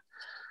bit with,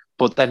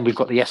 but then we've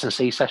got the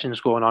S&C sessions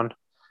going on.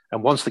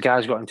 And once the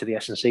guys got into the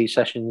S&C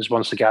sessions,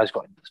 once the guys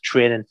got into the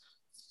training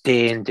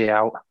day in, day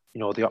out,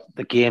 you know,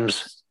 the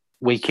games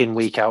week in,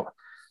 week out,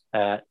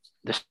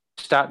 they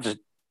started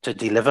to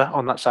deliver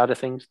on that side of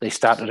things. They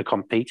started to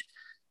compete,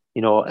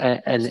 you know,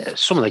 and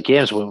some of the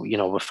games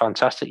were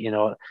fantastic. You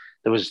know,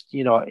 there was,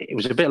 you know, it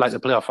was a bit like the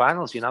playoff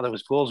finals. You know, there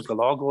was goals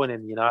galore going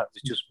in. You know, it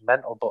was just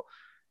mental,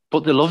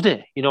 but they loved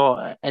it. You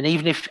know, and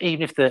even if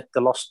they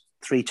lost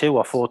 3-2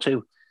 or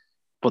 4-2.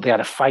 But they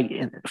had a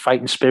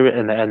fighting spirit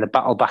and the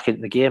battle back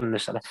into the game,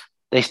 and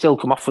they still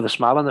come off with a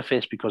smile on their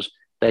face because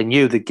they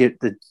knew they'd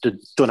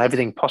done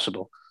everything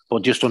possible.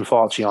 But just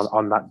unfortunately,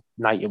 on that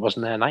night, it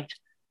wasn't their night.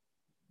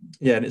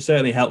 Yeah, and it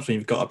certainly helps when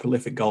you've got a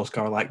prolific goal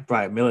scorer like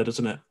Brian Miller,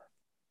 doesn't it?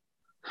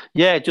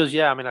 Yeah, it does.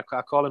 Yeah, I mean, I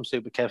call him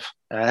Super Kev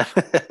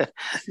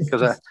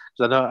because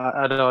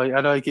I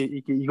know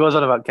he goes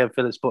on about Kev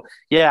Phillips, but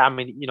yeah, I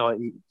mean, you know,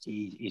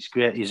 he's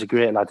great. He's a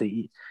great lad.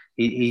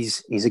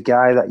 He's a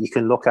guy that you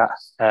can look at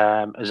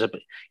as a,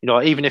 you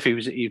know, even if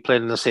he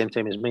played in the same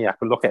team as me, I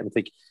could look at him and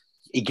think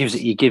he gives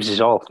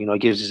his all. You know, he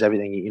gives his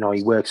everything. You know,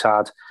 he works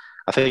hard.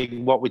 I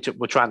think what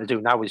we're trying to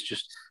do now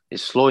is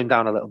slow him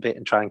down a little bit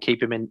and try and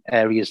keep him in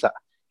areas that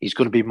he's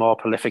going to be more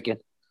prolific in.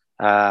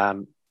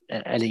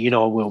 And you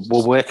know,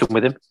 we're working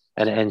with him,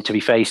 and to be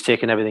fair, he's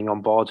taking everything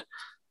on board.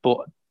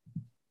 But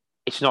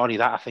it's not only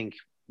that. I think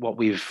what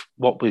we're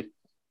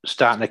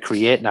starting to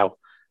create now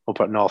up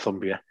at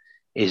Northumbria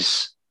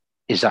is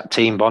that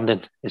team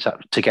bonding, is that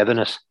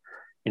togetherness,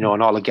 you know,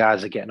 and all the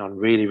guys are getting on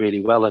really,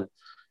 really well,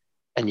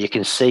 and you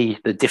can see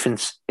the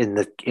difference in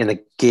the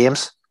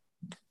games.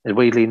 And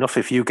weirdly enough,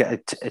 if you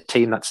get a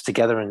team that's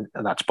together and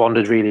that's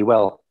bonded really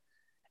well,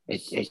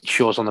 it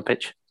shows on the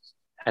pitch.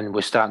 And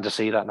we're starting to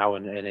see that now,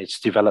 and it's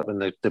developing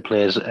the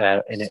players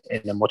in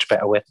a much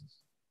better way.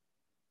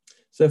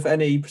 So for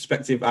any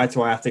prospective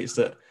I2I athletes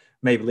that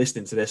may be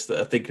listening to this that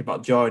are thinking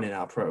about joining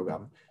our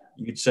programme,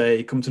 you'd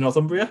say come to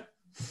Northumbria?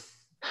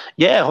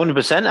 Yeah,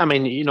 100%. I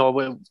mean, you know,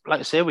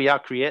 like I say, we are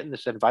creating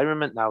this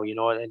environment now, you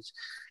know, and it's,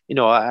 you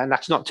know, and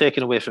that's not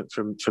taken away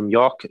from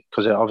York,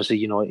 because obviously,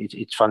 you know,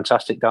 it's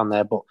fantastic down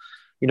there, but,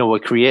 you know, we're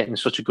creating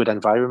such a good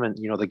environment.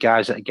 You know, the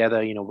guys are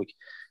together, you know,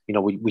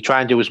 we try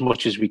and do as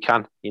much as we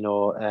can, you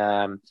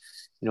know,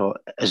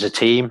 as a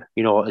team,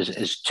 you know,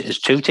 as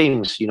two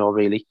teams, you know,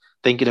 really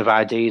thinking of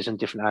ideas and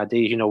different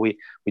ideas. You know, we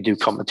do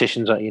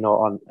competitions, you know,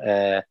 on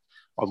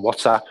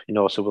WhatsApp, you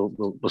know, so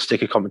we'll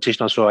stick a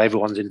competition on so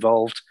everyone's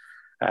involved.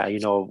 You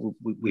know,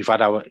 we've had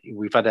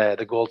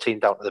the goal team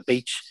down to the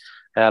beach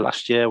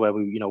last year where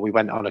we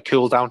went on a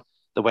cool down.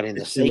 They went in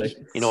the sea.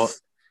 You know,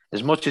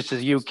 as much as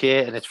the UK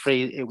and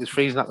it was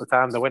freezing at the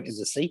time. They went in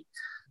the sea.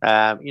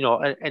 You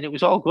know, and it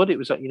was all good. It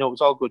was, you know, it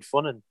was all good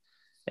fun,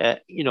 and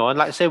you know, and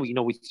like I say, we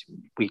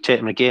take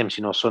them to games,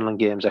 you know, Sunderland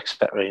games,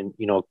 etc., and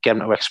you know, get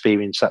them to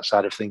experience that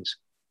side of things.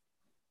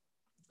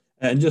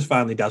 And just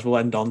finally, Daz, we'll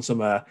end on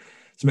some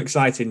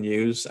exciting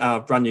news.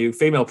 Our brand new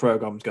female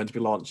programme is going to be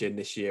launching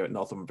this year at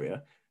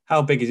Northumbria.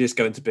 How big is this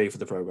going to be for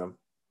the programme?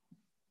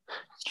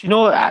 You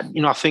know,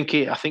 I think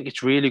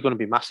it's really going to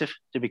be massive,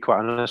 to be quite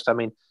honest. I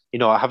mean, you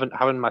know,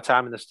 having my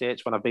time in the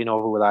States when I've been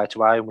over with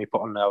I2I, and we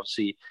put on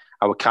obviously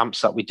our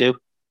camps that we do,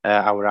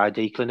 our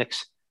ID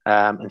clinics,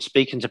 and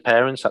speaking to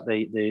parents at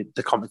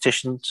the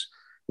competitions,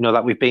 you know,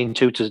 that we've been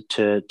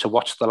to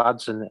watch the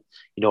lads, and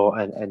you know,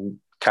 and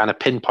kind of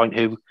pinpoint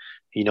who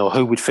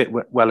would fit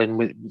well in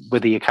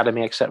with the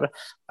academy, etc.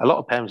 A lot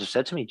of parents have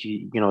said to me, do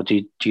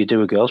you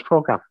do a girls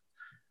program?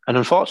 And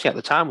unfortunately, at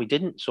the time, we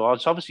didn't. So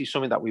it's obviously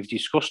something that we've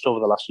discussed over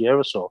the last year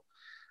or so,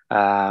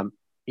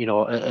 you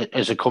know,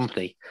 as a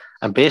company.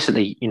 And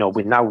basically, you know,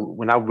 we're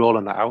now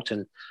rolling that out.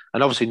 And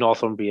obviously,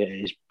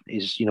 Northumbria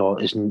is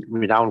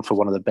renowned for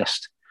one of the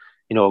best,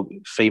 you know,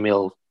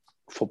 female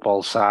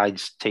football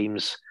sides,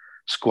 teams,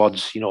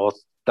 squads, you know,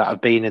 that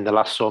have been in the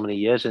last so many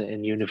years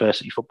in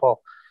university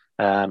football.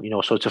 You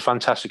know, so it's a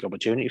fantastic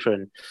opportunity for.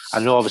 And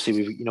I know, obviously,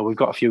 we've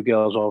got a few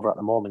girls over at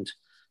the moment,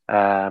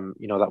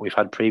 you know, that we've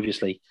had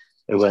previously.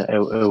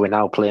 who are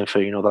now playing for,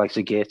 the likes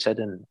of Gateshead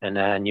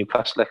and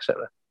Newcastle,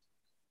 etc.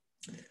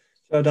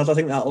 So, Daz, I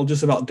think that'll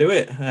just about do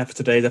it for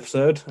today's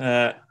episode.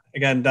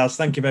 Again, Daz,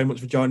 thank you very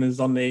much for joining us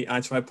on the Eye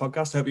to Eye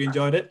podcast. I hope you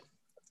enjoyed it.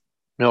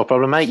 No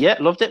problem, mate. Yeah,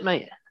 loved it,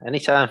 mate.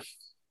 Anytime.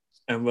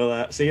 And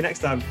we'll see you next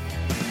time.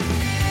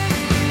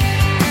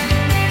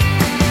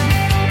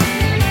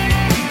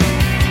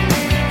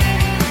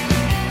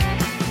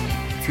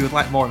 If you would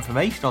like more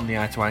information on the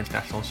Eye to Eye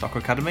International Soccer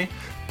Academy,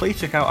 please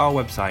check out our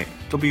website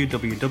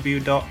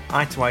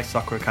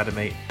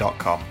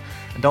www.eye2eyesocceracademy.com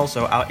and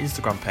also our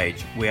Instagram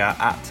page. We are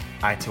at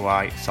Eye to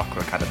Eye Soccer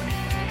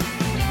Academy.